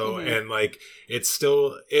well. So and like it's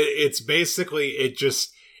still it's basically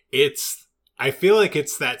I feel like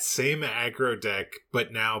it's that same aggro deck,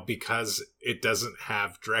 but now because it doesn't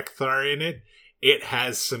have Drekthar in it, it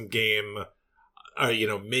has some game,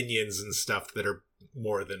 minions and stuff that are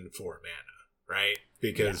more than 4 mana, right?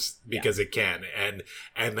 Because it can,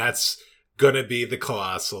 and that's gonna be the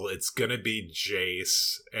Colossal. It's gonna be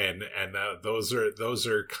Jace, and those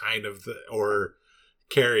are kind of or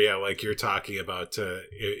Caria, like you're talking about,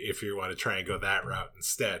 if you want to try and go that route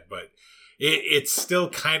instead, but. It's still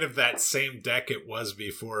kind of that same deck it was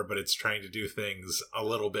before, but it's trying to do things a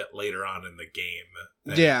little bit later on in the game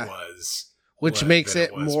than it was. Which makes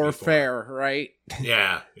it more before. Fair, right?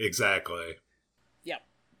 Yeah, exactly. Yep.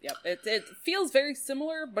 It feels very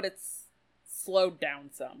similar, but it's slowed down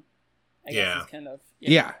some. I guess it's kind of...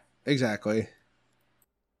 Yeah, exactly.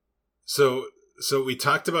 So we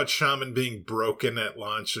talked about Shaman being broken at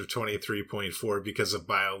launch of 23.4 because of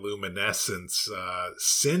bioluminescence.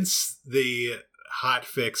 Since the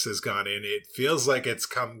hotfix has gone in, it feels like it's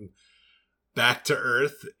come back to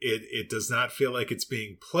earth. It does not feel like it's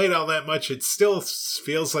being played all that much. It still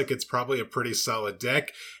feels like it's probably a pretty solid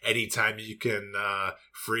deck. Anytime you can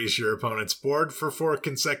freeze your opponent's board for 4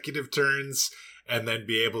 consecutive turns and then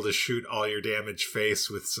be able to shoot all your damage face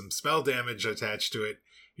with some spell damage attached to it,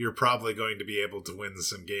 you're probably going to be able to win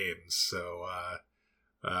some games. So,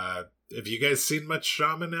 have you guys seen much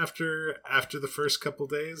Shaman after the first couple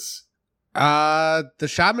days? The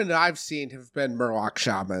Shaman I've seen have been Murloc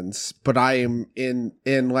Shamans, but I am in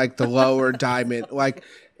like the lower diamond, like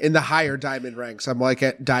in the higher diamond ranks. I'm like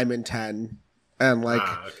at diamond 10, and like,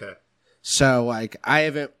 okay. So like I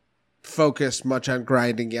haven't focused much on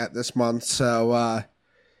grinding yet this month. So,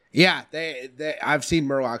 yeah, I've seen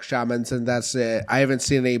Murloc Shamans, and that's it. I haven't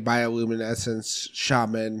seen any Bioluminescence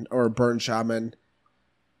Shaman or Burn Shaman.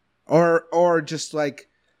 Or just like,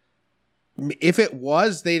 if it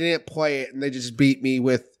was, they didn't play it, and they just beat me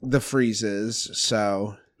with the freezes,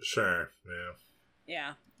 so. Sure,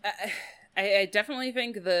 yeah. I definitely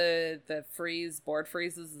think the board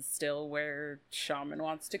freezes is still where Shaman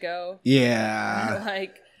wants to go. Yeah.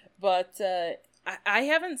 But I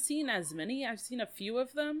haven't seen as many. I've seen a few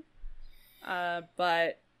of them.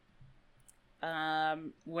 But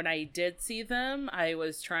when I did see them, I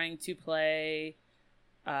was trying to play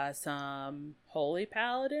some Holy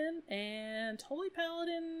Paladin, and Holy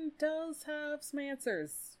Paladin does have some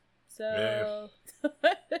answers. So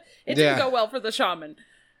it didn't go well for the Shaman.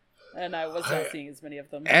 and I was not seeing as many of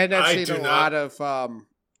them. And I've seen a lot of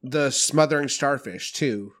the smothering starfish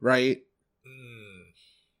too, right?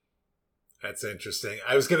 That's interesting.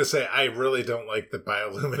 I was going to say, I really don't like the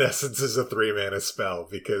bioluminescence as a 3-mana spell,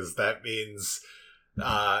 because that means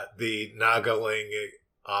the Nagaling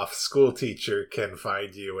off school teacher can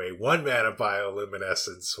find you a 1-mana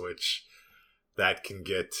bioluminescence, which that can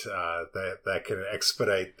get that can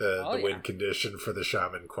expedite the win condition for the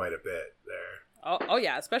shaman quite a bit there. Oh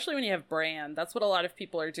yeah, especially when you have Bran. That's what a lot of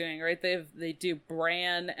people are doing, right? They do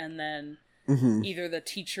Bran and then either the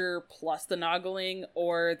teacher plus the Nagaling,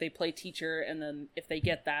 or they play teacher and then if they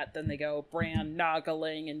get that, then they go Bran,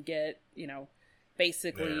 Nagaling, and get,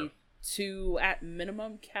 basically 2 at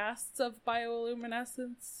minimum casts of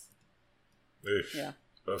bioluminescence. Oof. Yeah.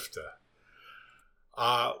 Oofta.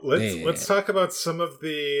 Let's talk about some of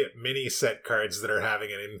the mini set cards that are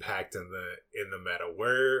having an impact in the meta.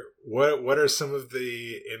 What are some of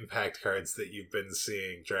the impact cards that you've been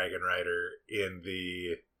seeing, Dragon Rider, in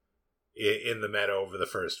the meta over the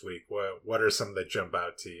first week? What are some that jump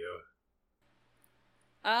out to you?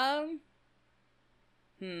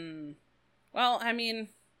 Well, I mean,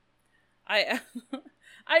 I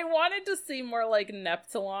wanted to see more like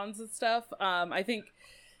Neptilons and stuff. I think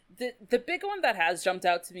the big one that has jumped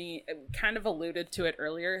out to me, kind of alluded to it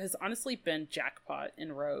earlier, has honestly been Jackpot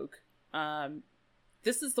in Rogue.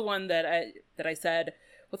 This is the one that I said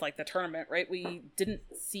with like the tournament, right? We didn't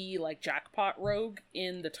see like Jackpot Rogue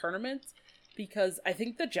in the tournament because I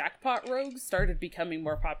think the Jackpot Rogue started becoming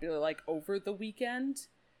more popular like over the weekend.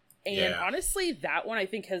 And honestly, that one I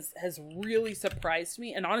think has really surprised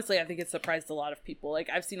me. And honestly, I think it surprised a lot of people. Like,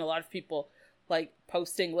 I've seen a lot of people like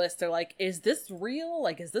posting lists. They're like, is this real?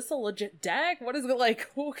 Like, is this a legit deck? What is it like?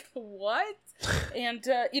 What? And,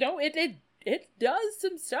 it does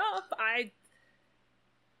some stuff.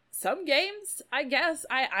 Some games, I guess,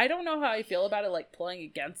 I don't know how I feel about it, like, playing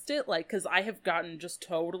against it, like, because I have gotten just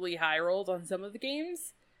totally high rolls on some of the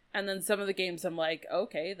games, and then some of the games I'm like,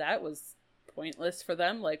 okay, that was pointless for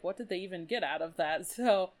them, like, what did they even get out of that?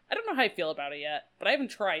 So, I don't know how I feel about it yet, but I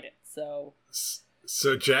haven't tried it, so...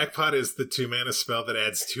 So Jackpot is the 2-mana spell that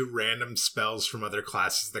adds 2 random spells from other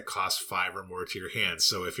classes that cost 5 or more to your hand.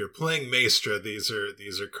 So if you're playing Maestra, these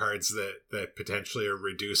are cards that potentially are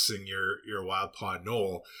reducing your Wildpaw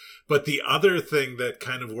Knoll. But the other thing that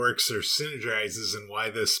kind of works or synergizes and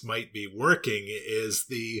why this might be working is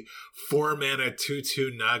the 4-mana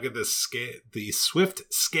 2/2 Naga the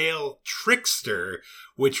Swift Scale Trickster,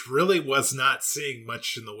 which really was not seeing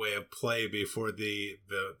much in the way of play before the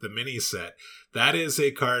mini set. That is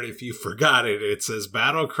a card, if you forgot it, it says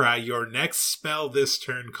Battle Cry, your next spell this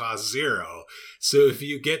turn costs 0. So if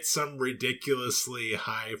you get some ridiculously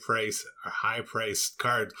high priced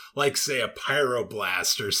card, like say a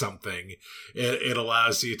Pyroblast or something, it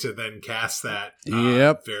allows you to then cast that for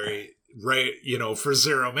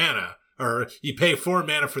 0 mana. Or you pay 4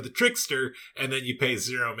 mana for the Trickster, and then you pay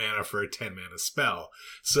 0 mana for a 10-mana spell.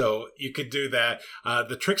 So you could do that.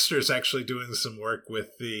 The Trickster is actually doing some work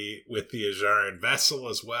with the Ajaran Vessel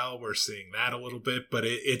as well. We're seeing that a little bit. But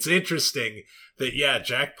it's interesting that,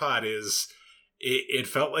 Jackpot is... It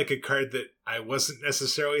felt like a card that I wasn't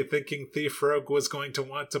necessarily thinking Thief Rogue was going to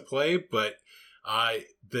want to play, but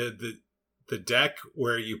the deck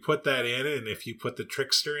where you put that in, and if you put the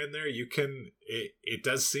Trickster in there, you can. It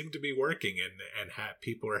does seem to be working, and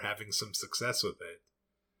people are having some success with it.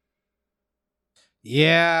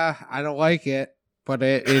 Yeah, I don't like it, but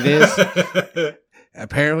it is.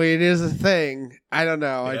 Apparently, it is a thing. I don't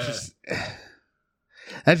know. Yeah.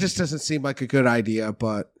 That just doesn't seem like a good idea.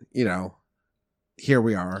 But here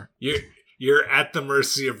we are. You're at the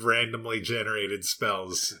mercy of randomly generated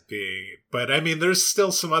spells but I mean, there's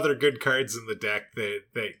still some other good cards in the deck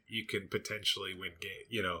that you can potentially win game,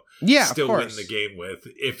 still win the game with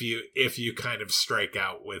if you kind of strike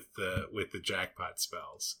out with the Jackpot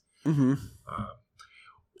spells. Mm-hmm.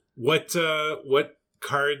 What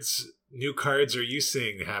new cards are you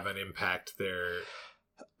seeing have an impact there?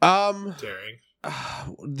 Daring?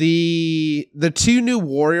 The 2 new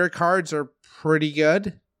warrior cards are pretty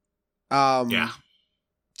good.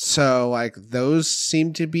 So like those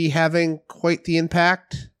seem to be having quite the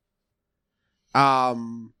impact.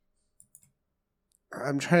 I'm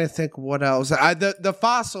trying to think what else. The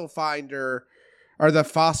Fossil Finder or the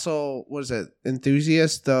Fossil, what is it?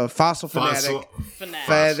 Enthusiast? The Fossil Fanatic.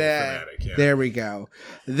 Fanatic, yeah. There we go.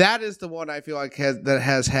 That is the one I feel like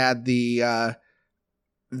has had the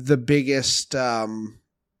biggest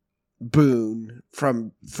boon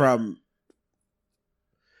from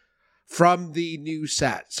the new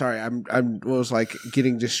set. Sorry, I was like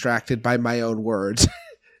getting distracted by my own words.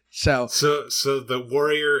 So the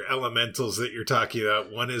warrior elementals that you're talking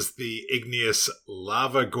about, one is the Igneous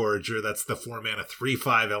Lava Gorger. That's the 4-mana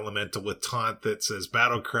 3/5 elemental with taunt that says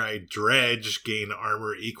Battlecry Dredge, gain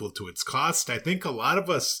armor equal to its cost. I think a lot of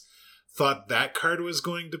us thought that card was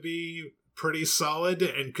going to be pretty solid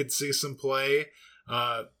and could see some play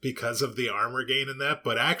because of the armor gain in that.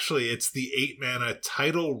 But actually, it's the 8-mana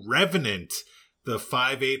Tidal Revenant, the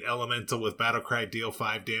 5/8 elemental with Battlecry, deal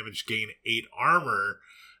 5 damage, gain 8 armor,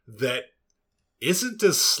 that isn't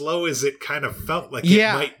as slow as it kind of felt like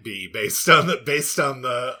it might be based on the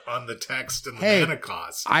text and the mana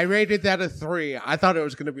cost. I rated that a 3. I thought it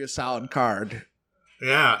was going to be a solid card.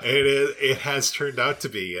 Yeah, it is. It has turned out to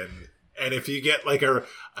be, and if you get like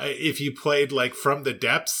if you played like From the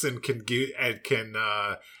Depths and can play a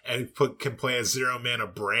 0-mana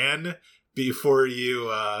Bran before you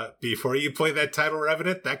play that Tidal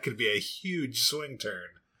Revenant, that could be a huge swing turn.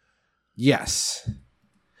 Yes.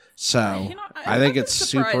 So, I think it's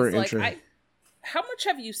super interesting. How much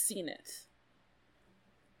have you seen it?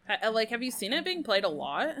 Have you seen it being played a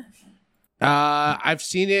lot? I've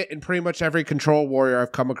seen it in pretty much every Control Warrior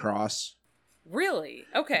I've come across. Really?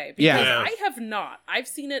 Okay. Because I have not. I've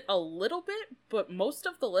seen it a little bit, but most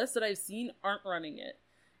of the lists that I've seen aren't running it.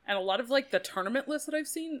 And a lot of the tournament lists that I've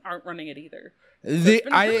seen aren't running it either. So it's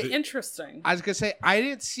been really interesting. I was going to say, I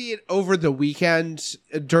didn't see it over the weekend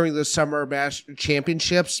during the Summer Bash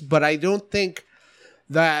Championships, but I don't think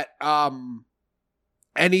that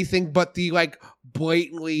anything but the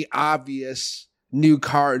blatantly obvious new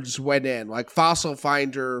cards went in. Like Fossil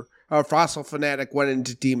Finder or Fossil Fanatic went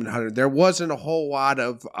into Demon Hunter. There wasn't a whole lot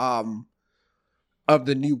of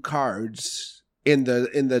the new cards in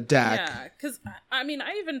the deck. Yeah, because I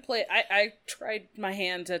even played. I tried my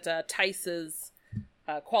hand at Tice's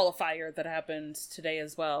qualifier that happened today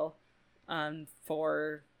as well,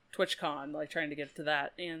 for TwitchCon. Trying to get to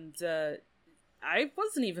that, and I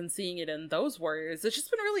wasn't even seeing it in those warriors. It's just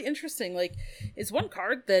been really interesting. It's one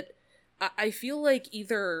card that I feel like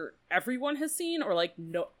either everyone has seen or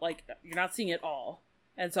no, you're not seeing it all.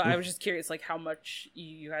 And so I was just curious, how much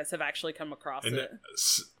you guys have actually come across it.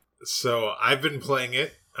 So I've been playing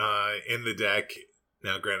it in the deck.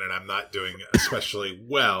 Now, granted, I'm not doing especially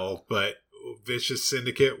well, but Vicious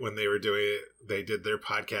Syndicate, when they were doing it, they did their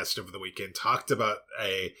podcast over the weekend, talked about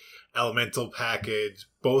a elemental package,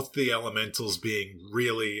 both the elementals being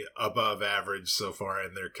really above average so far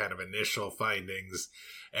in their kind of initial findings,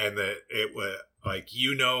 and that it was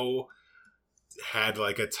had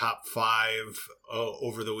a top 5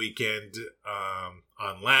 over the weekend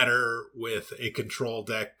on ladder, with a control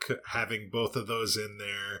deck having both of those in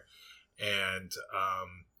there. And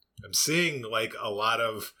I'm seeing a lot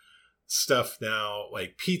of stuff now,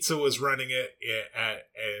 Pizza was running it and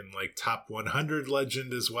top 100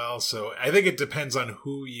 legend as well. So I think it depends on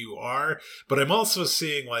who you are, but I'm also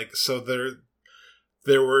seeing so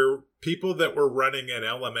there were people that were running an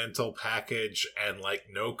elemental package and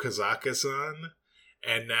no Kazakhstan.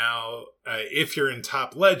 And now if you're in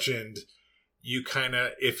top legend, you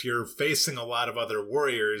if you're facing a lot of other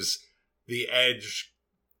warriors, the edge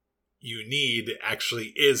you need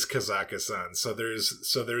actually is Kazakhstan. So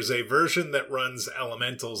there's a version that runs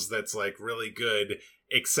elementals that's really good,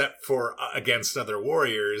 except for against other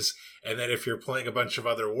warriors. And then if you're playing a bunch of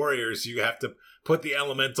other warriors, you have to put the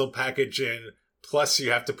elemental package in, plus you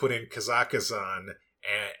have to put in Kazakhstan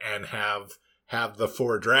and have the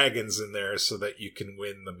 4 dragons in there so that you can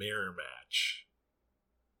win the mirror match.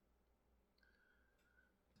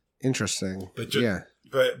 Interesting. But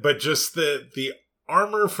just the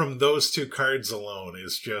armor from those 2 cards alone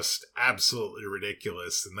is just absolutely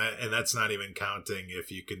ridiculous, and that's not even counting if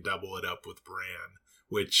you can double it up with Bran,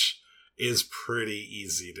 which is pretty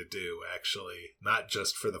easy to do, actually. Not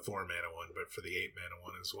just for the 4-mana one, but for the 8-mana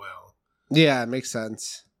one as well. Yeah, it makes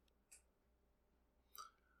sense.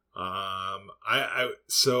 I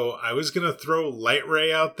was gonna throw Light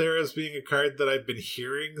Ray out there as being a card that I've been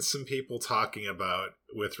hearing some people talking about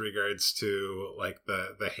with regards to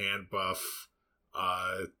the hand buff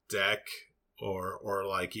deck or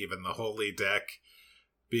even the holy deck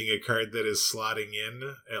being a card that is slotting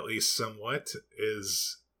in at least somewhat.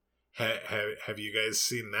 Have you guys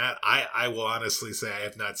seen that? I will honestly say I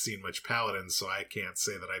have not seen much Paladin, so I can't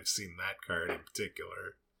say that I've seen that card in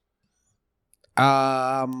particular.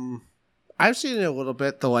 I've seen it a little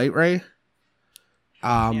bit, the Light Ray.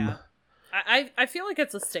 Yeah. I feel like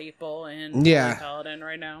it's a staple in Paladin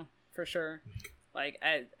right now, for sure.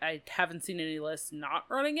 I haven't seen any lists not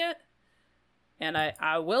running it. And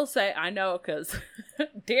I will say, I know, because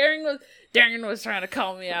Darren was trying to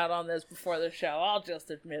call me out on this before the show. I'll just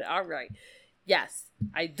admit it. All right. Yes.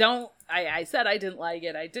 I said I didn't like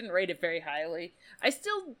it. I didn't rate it very highly. I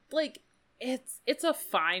still, like, it's a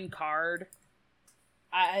fine card.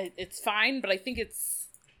 It's fine, but I think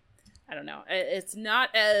I don't know. It's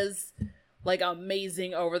not as, like,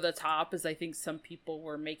 amazing over the top as I think some people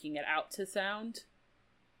were making it out to sound.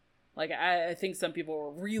 Like, I think some people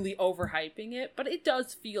were really overhyping it, but it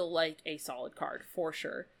does feel like a solid card, for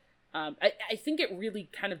sure. I think it really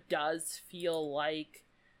kind of does feel like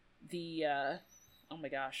the, oh my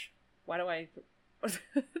gosh. Why do I...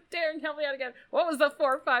 Darren, help me out again. What was the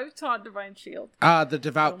 4/5 taunt Divine Shield? The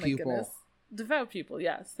Devout Pupil. Goodness. Devout Pupil,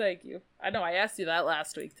 yes, thank you. I know, I asked you that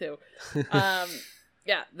last week, too.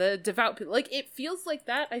 Yeah, the Devout Pupil. Like, it feels like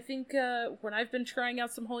that. I think when I've been trying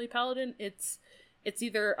out some Holy Paladin, it's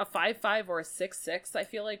either a 5/5 or a 6/6, I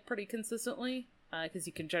feel like, pretty consistently. Because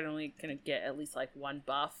you can generally kind of get at least, like, one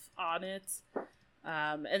buff on it.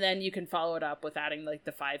 And then you can follow it up with adding, like,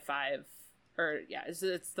 the 5/5, or, yeah, it's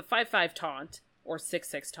the 5/5 taunt, or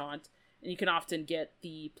 6/6 taunt, and you can often get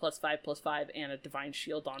the +5/+5 and a Divine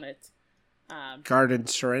Shield on it. Garden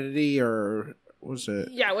Serenity, or was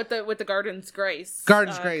it? Yeah, with the Garden's Grace.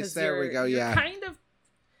 Garden's Grace, there we go, yeah. Kind of,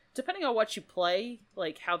 depending on what you play,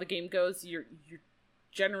 like how the game goes, you're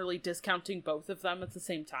generally discounting both of them at the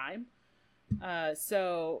same time.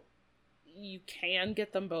 So you can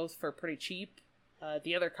get them both for pretty cheap.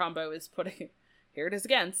 The other combo is putting, here it is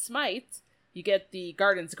again, Smite. You get the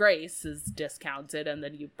Garden's Grace is discounted, and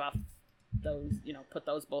then you buff those, put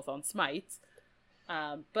those both on Smite.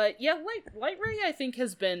 But yeah, Light Ray, I think,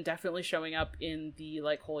 has been definitely showing up in the,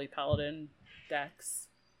 like, Holy Paladin decks.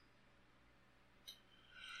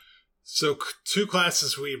 So, two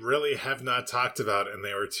classes we really have not talked about, and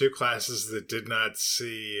they were two classes that did not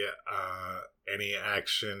see any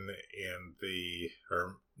action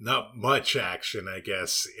or not much action, I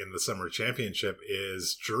guess, in the Summer Championship,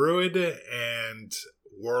 is Druid and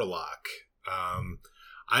Warlock.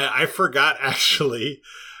 I forgot, actually,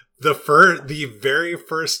 the very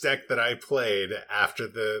first deck that I played after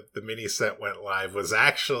the mini set went live was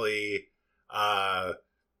actually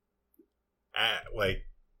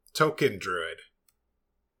Token Druid.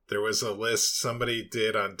 There was a list somebody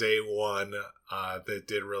did on day one that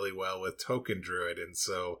did really well with Token Druid, and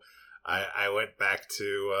so I went back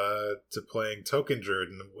to playing Token Druid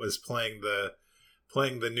and was playing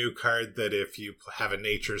the new card that if you have a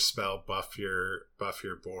nature spell, buff your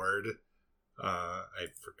board. I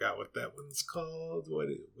forgot what that one's called.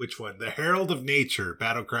 Which one? The Herald of Nature,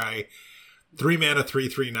 Battlecry. 3 mana,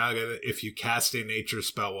 3/3 Naga. If you cast a nature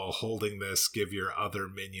spell while holding this, give your other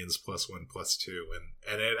minions +1/+2.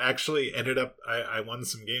 And it actually ended up, I won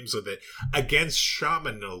some games with it against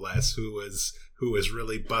Shaman, no less, who was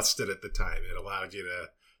really busted at the time. It allowed you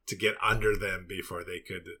to get under them before they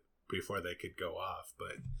could go off.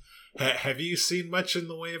 But have you seen much in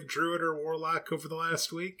the way of Druid or Warlock over the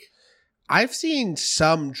last week? I've seen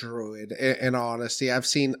some Druid, in honesty. I've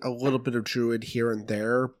seen a little bit of Druid here and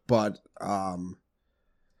there, but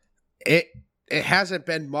it hasn't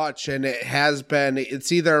been much, and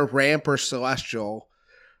it's either Ramp or Celestial.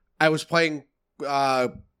 I was playing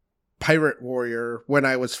Pirate Warrior when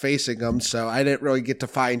I was facing them, so I didn't really get to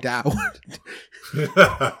find out.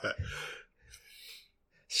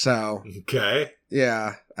 So okay,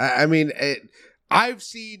 yeah, I mean, I've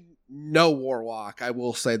seen no Warlock. I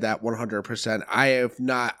will say that 100%. I have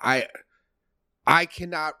not. I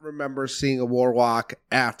cannot remember seeing a Warlock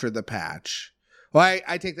after the patch. Well,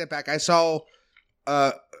 I take that back. I saw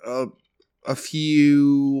a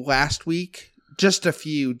few last week. Just a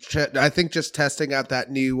few. I think just testing out that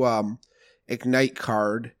new Ignite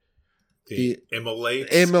card. The Immolate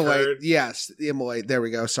card? Yes, the Immolate. There we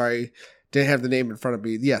go. Sorry. Didn't have the name in front of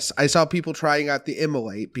me. Yes, I saw people trying out the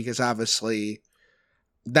Immolate because obviously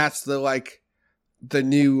that's the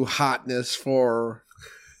new hotness for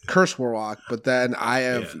Curse Warlock, but then I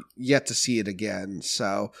have yet to see it again.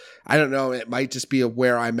 So I don't know. It might just be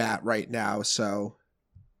where I'm at right now. So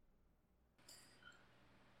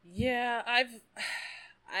yeah,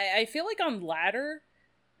 I feel like on ladder,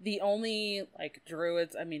 the only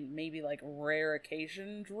druids, I mean, maybe rare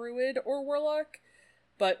occasion druid or warlock,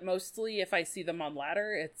 but mostly if I see them on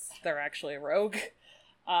ladder, they're actually a rogue.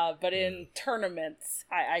 But in tournaments,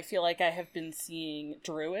 I feel like I have been seeing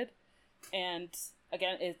druid, and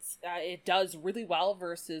again, it does really well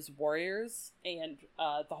versus warriors and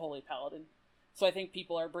the Holy Paladin. So I think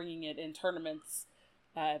people are bringing it in tournaments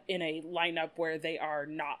in a lineup where they are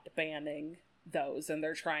not banning those, and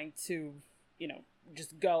they're trying to,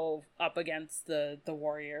 just go up against the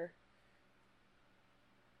warrior.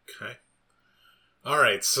 Okay. All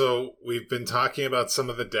right, so we've been talking about some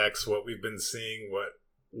of the decks, what we've been seeing, what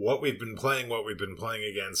what we've been playing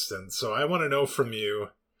against. And so I want to know from you,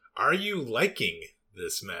 are you liking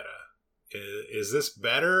this meta? Is this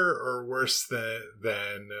better or worse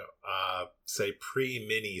than say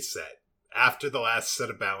pre-mini set? After the last set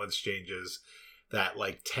of balance changes, that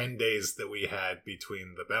like 10 days that we had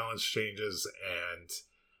between the balance changes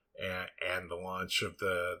and the launch of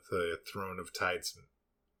the Throne of Tides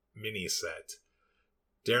mini set.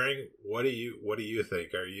 Darren, what do you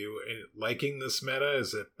think? Are you liking this meta?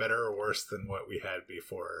 Is it better or worse than what we had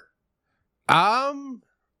before?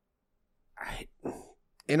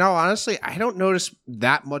 In all honesty, I don't notice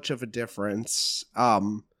that much of a difference.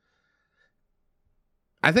 I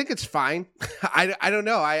think it's fine. I don't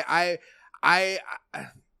know.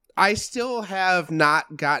 I still have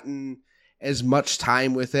not gotten as much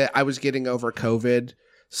time with it. I was getting over COVID,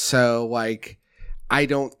 so like I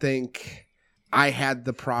don't think I had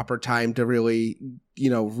the proper time to really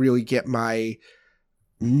get my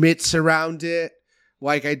mitts around it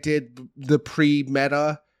like I did the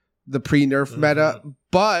pre-nerf meta.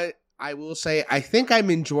 But I will say I think I'm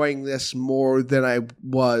enjoying this more than I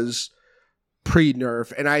was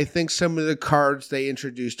pre-nerf, and I think some of the cards they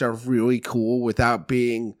introduced are really cool without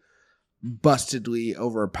being bustedly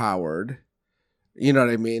overpowered. You know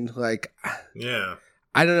what I mean? Like, yeah,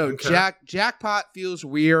 I don't know. Okay. Jackpot feels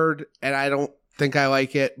weird, and I don't think I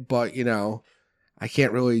like it. But I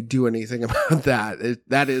can't really do anything about that.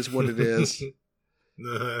 That is what it is.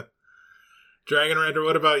 Dragon Rider,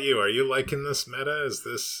 what about you? Are you liking this meta? Is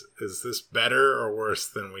this better or worse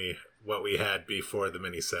than what we had before the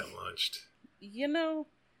mini set launched?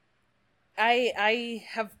 I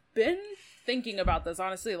have been thinking about this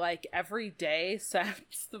honestly, like every day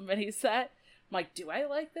since the mini set. I'm like, do I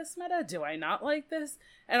like this meta? Do I not like this?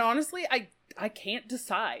 And honestly, I can't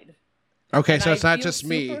decide. Okay, and so it's not just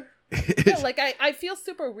me. Yeah, like I feel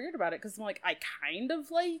super weird about it because I'm like, I kind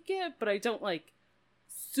of like it, but I don't like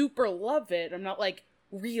super love it. I'm not like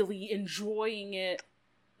really enjoying it,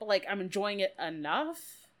 but like I'm enjoying it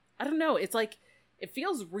enough. I don't know. It's like, it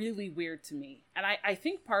feels really weird to me. And I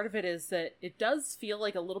think part of it is that it does feel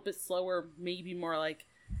like a little bit slower, maybe more like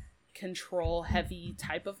control heavy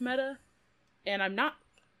type of meta. And I'm not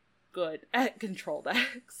good at control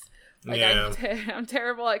decks. Like, yeah. I'm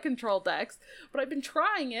terrible at control decks. But I've been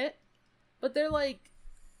trying it. But they're like,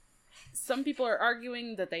 some people are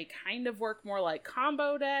arguing that they kind of work more like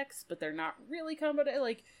combo decks, but they're not really combo decks.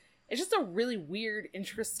 Like, it's just a really weird,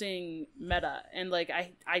 interesting meta. And like,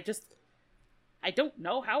 I don't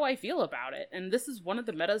know how I feel about it. And this is one of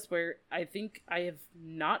the metas where I think I have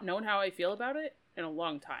not known how I feel about it in a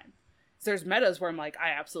long time. So there's metas where I'm like,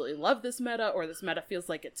 I absolutely love this meta, or this meta feels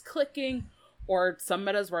like it's clicking, or some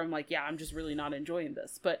metas where I'm like, yeah, I'm just really not enjoying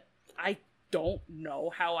this. But I don't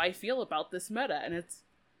know how I feel about this meta, and it's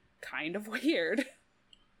kind of weird.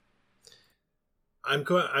 I'm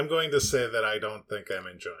going to say that I don't think I'm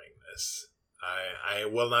enjoying this. I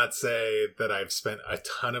will not say that I've spent a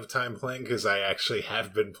ton of time playing, because I actually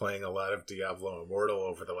have been playing a lot of Diablo Immortal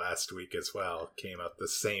over the last week as well. It came out the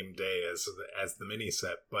same day as the mini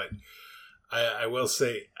set, but I will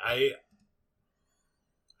say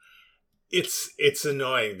it's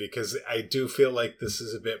annoying because I do feel like this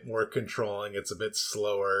is a bit more controlling. It's a bit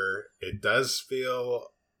slower. It does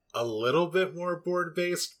feel a little bit more board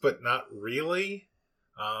based, but not really.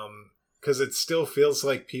 Because it still feels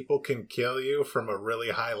like people can kill you from a really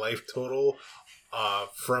high life total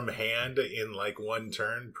from hand in like one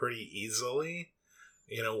turn pretty easily.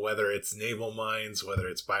 Whether it's naval mines, whether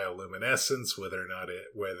it's bioluminescence, whether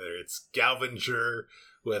it's Galvanger,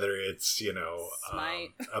 whether it's Smite,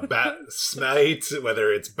 Smite,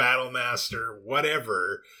 whether it's Battlemaster,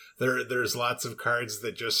 whatever. There's lots of cards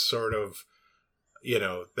that just sort of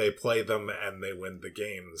they play them and they win the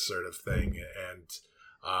game, sort of thing. And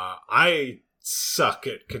I suck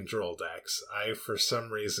at control decks. I, for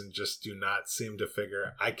some reason, just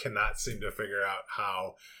I cannot seem to figure out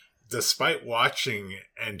how, despite watching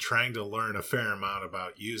and trying to learn a fair amount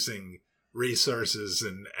about using resources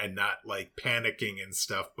and not like panicking and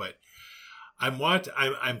stuff, but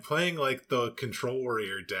I'm playing like the Control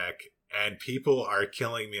Warrior deck, and people are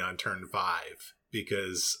killing me on turn 5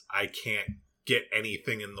 because I can't get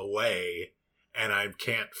anything in the way, and I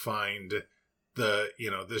can't find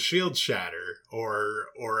the shield shatter, or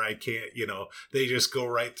I can't, they just go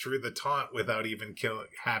right through the taunt without even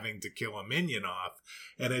having to kill a minion off.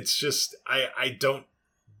 And it's just, I don't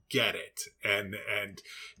get it. And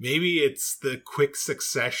maybe it's the quick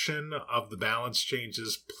succession of the balance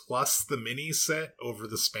changes plus the mini set over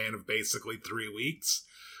the span of basically 3 weeks,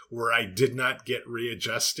 where I did not get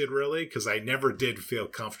readjusted really, because I never did feel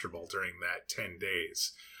comfortable during that 10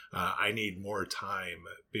 days. I need more time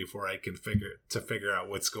before I can figure out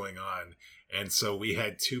what's going on. And so we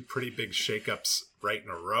had two pretty big shakeups right in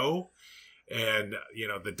a row. And,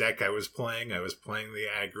 the deck I was playing the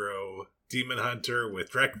aggro Demon Hunter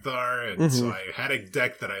with Drekthar. And so I had a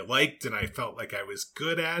deck that I liked and I felt like I was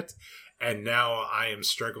good at. And now I am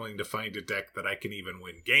struggling to find a deck that I can even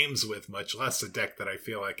win games with, much less a deck that I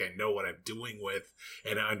feel like I know what I'm doing with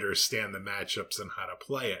and understand the matchups and how to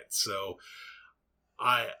play it. So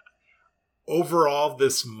overall,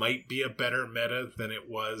 this might be a better meta than it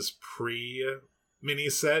was pre-mini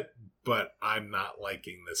set, but I'm not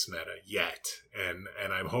liking this meta yet. And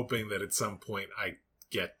I'm hoping that at some point I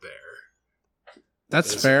get there.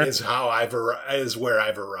 That's fair. Is where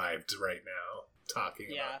I've arrived right now. Talking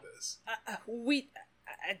about this. I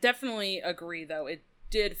definitely agree, though. It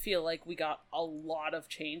did feel like we got a lot of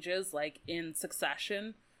changes, like, in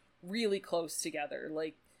succession, really close together.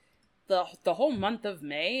 Like, the whole month of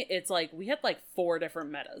May, it's like, we had, like, 4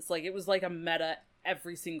 different metas. Like, it was like a meta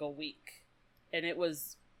every single week. And it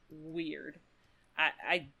was weird.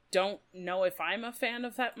 I don't know if I'm a fan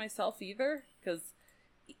of that myself, either. Because,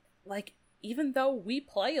 like, even though we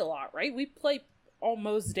play a lot, right? We play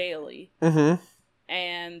almost daily. Mm-hmm.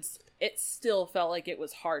 And it still felt like it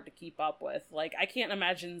was hard to keep up with. Like, I can't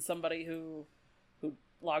imagine somebody who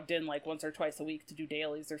logged in, like, once or twice a week to do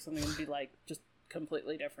dailies or something and be, like, just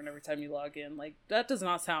completely different every time you log in. Like, that does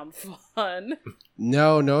not sound fun.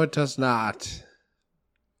 No, it does not.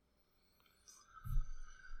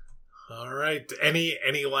 All right.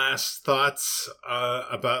 Any last thoughts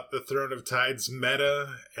about the Throne of Tides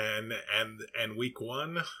meta and week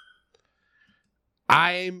 1?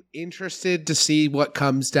 I'm interested to see what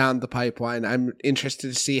comes down the pipeline. I'm interested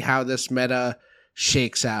to see how this meta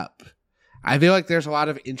shakes up. I feel like there's a lot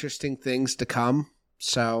of interesting things to come.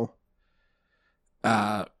 So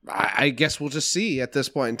I guess we'll just see at this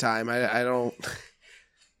point in time. I don't...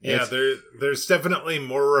 Yeah, there's definitely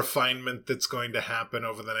more refinement that's going to happen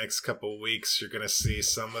over the next couple of weeks. You're going to see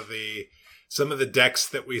some of the decks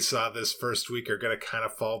that we saw this first week are going to kind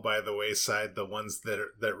of fall by the wayside. The ones that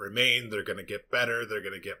remain, they're going to get better. They're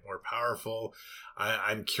going to get more powerful.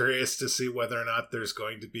 I'm curious to see whether or not there's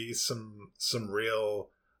going to be some real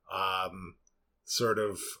sort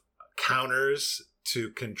of counters to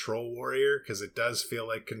Control Warrior, because it does feel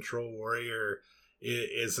like Control Warrior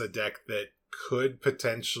is a deck that could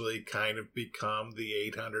potentially kind of become the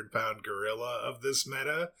 800-pound gorilla of this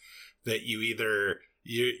meta, that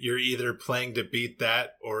you're either playing to beat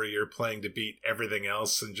that or you're playing to beat everything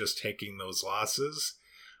else and just taking those losses.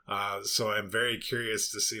 So I'm very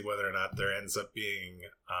curious to see whether or not there ends up being,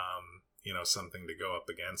 something to go up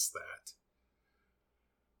against that.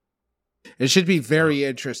 It should be very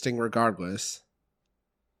interesting regardless.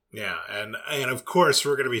 Yeah, and of course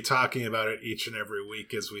we're going to be talking about it each and every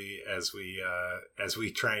week as we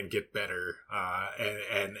try and get better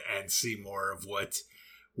and see more of what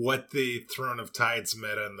the Throne of Tides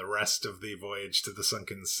meta and the rest of the Voyage to the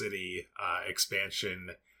Sunken City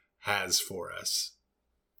expansion has for us.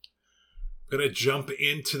 I'm going to jump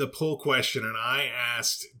into the poll question, and I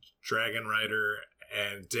asked Dragon Rider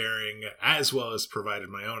and Daring, as well as provided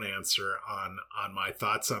my own answer on my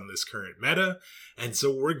thoughts on this current meta. And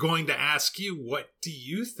so we're going to ask you, what do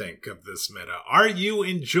you think of this meta? Are you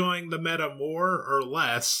enjoying the meta more or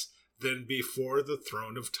less than before the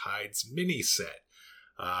Throne of Tides mini set?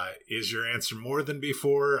 Is your answer more than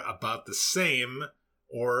before, about the same,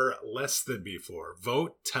 or less than before?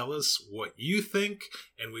 Vote, tell us what you think,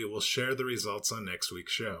 and we will share the results on next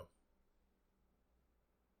week's show.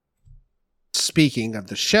 Speaking of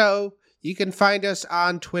the show, you can find us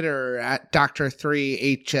on Twitter at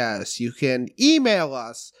Dr3HS. You can email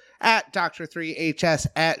us at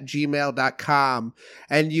Dr3HS@gmail.com.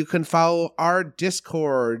 And you can follow our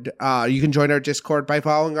Discord. You can join our Discord by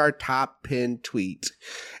following our top pinned tweet.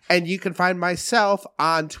 And you can find myself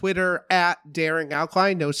on Twitter at Daring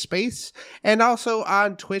Alkaline, no space. And also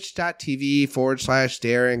on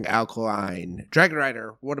twitch.tv/Daring Alkaline. Dragon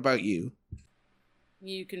Rider, what about you?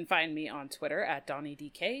 You can find me on Twitter at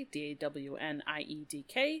DonnieDK,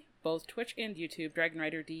 DAWNIEDK, both Twitch and YouTube, Dragon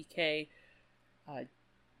Rider DK. You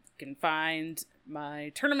can find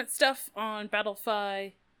my tournament stuff on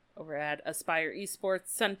Battlefy over at Aspire Esports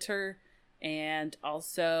Center, and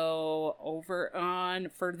also over on,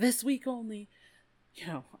 for this week only,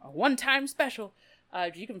 a one-time special.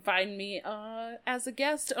 You can find me as a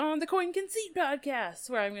guest on the Coin Conceit podcast,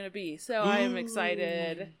 where I'm going to be. So I am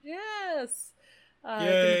excited. Yes.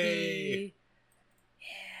 Yay!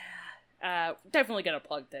 Definitely gonna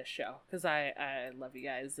plug this show because I love you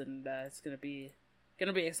guys, and it's gonna be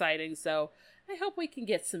going to be exciting. So I hope we can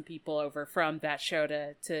get some people over from that show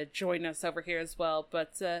to join us over here as well.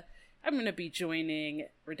 But I'm going to be joining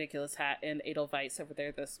Ridiculous Hat and Edelweiss over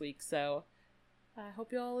there this week. So I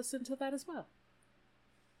hope you all listen to that as well.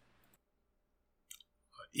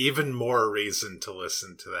 Even more reason to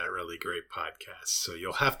listen to that really great podcast. So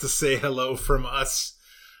you'll have to say hello from us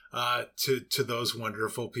to those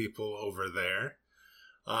wonderful people over there.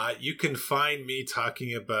 You can find me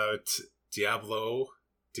talking about Diablo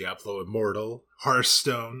Immortal,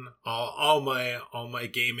 Hearthstone, all my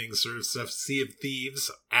gaming sort of stuff, Sea of Thieves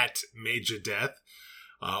at Mage of Death.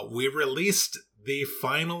 We released the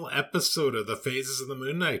final episode of the Phases of the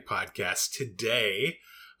Moon Knight podcast today.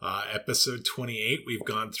 Episode 28. We've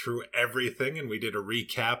gone through everything, and we did a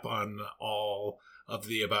recap on all of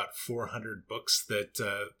the about 400 books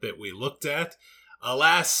that we looked at.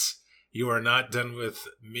 Alas, you are not done with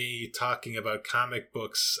me talking about comic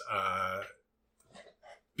books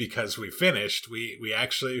because we finished.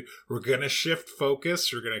 We're going to shift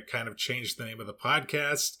focus. We're going to kind of change the name of the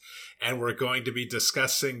podcast, and we're going to be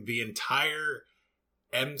discussing the entire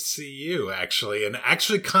MCU,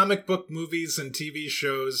 actually comic book movies and TV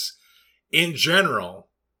shows in general,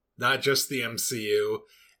 not just the MCU,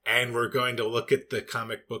 and we're going to look at the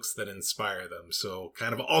comic books that inspire them. So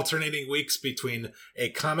kind of alternating weeks between a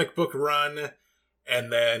comic book run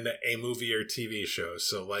and then a movie or TV show.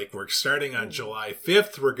 So like we're starting on July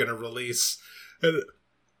 5th, we're going to release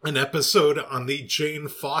an episode on the Jane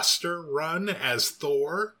Foster run as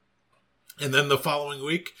Thor. And then the following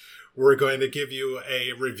week, we're going to give you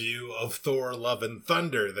a review of Thor Love and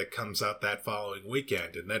Thunder that comes out that following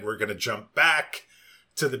weekend. And then we're going to jump back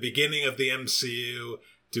to the beginning of the MCU,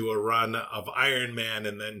 do a run of Iron Man,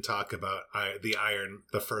 and then talk about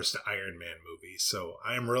the first Iron Man movie. So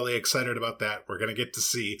I am really excited about that. We're going to get to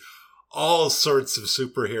see all sorts of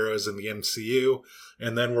superheroes in the MCU.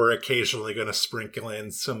 And then we're occasionally going to sprinkle in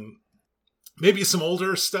maybe some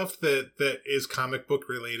older stuff that is comic book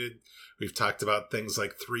related. We've talked about things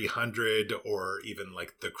like 300 or even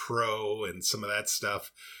like The Crow and some of that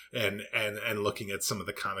stuff, and looking at some of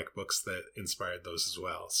the comic books that inspired those as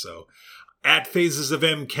well. So at Phases of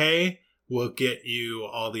MK, we'll get you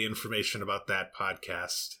all the information about that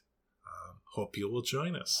podcast. Hope you will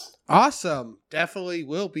join us. Awesome. Definitely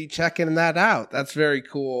will be checking that out. That's very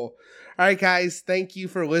cool. All right, guys. Thank you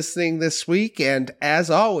for listening this week. And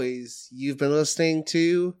as always, you've been listening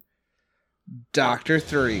to Dr.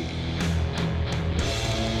 3.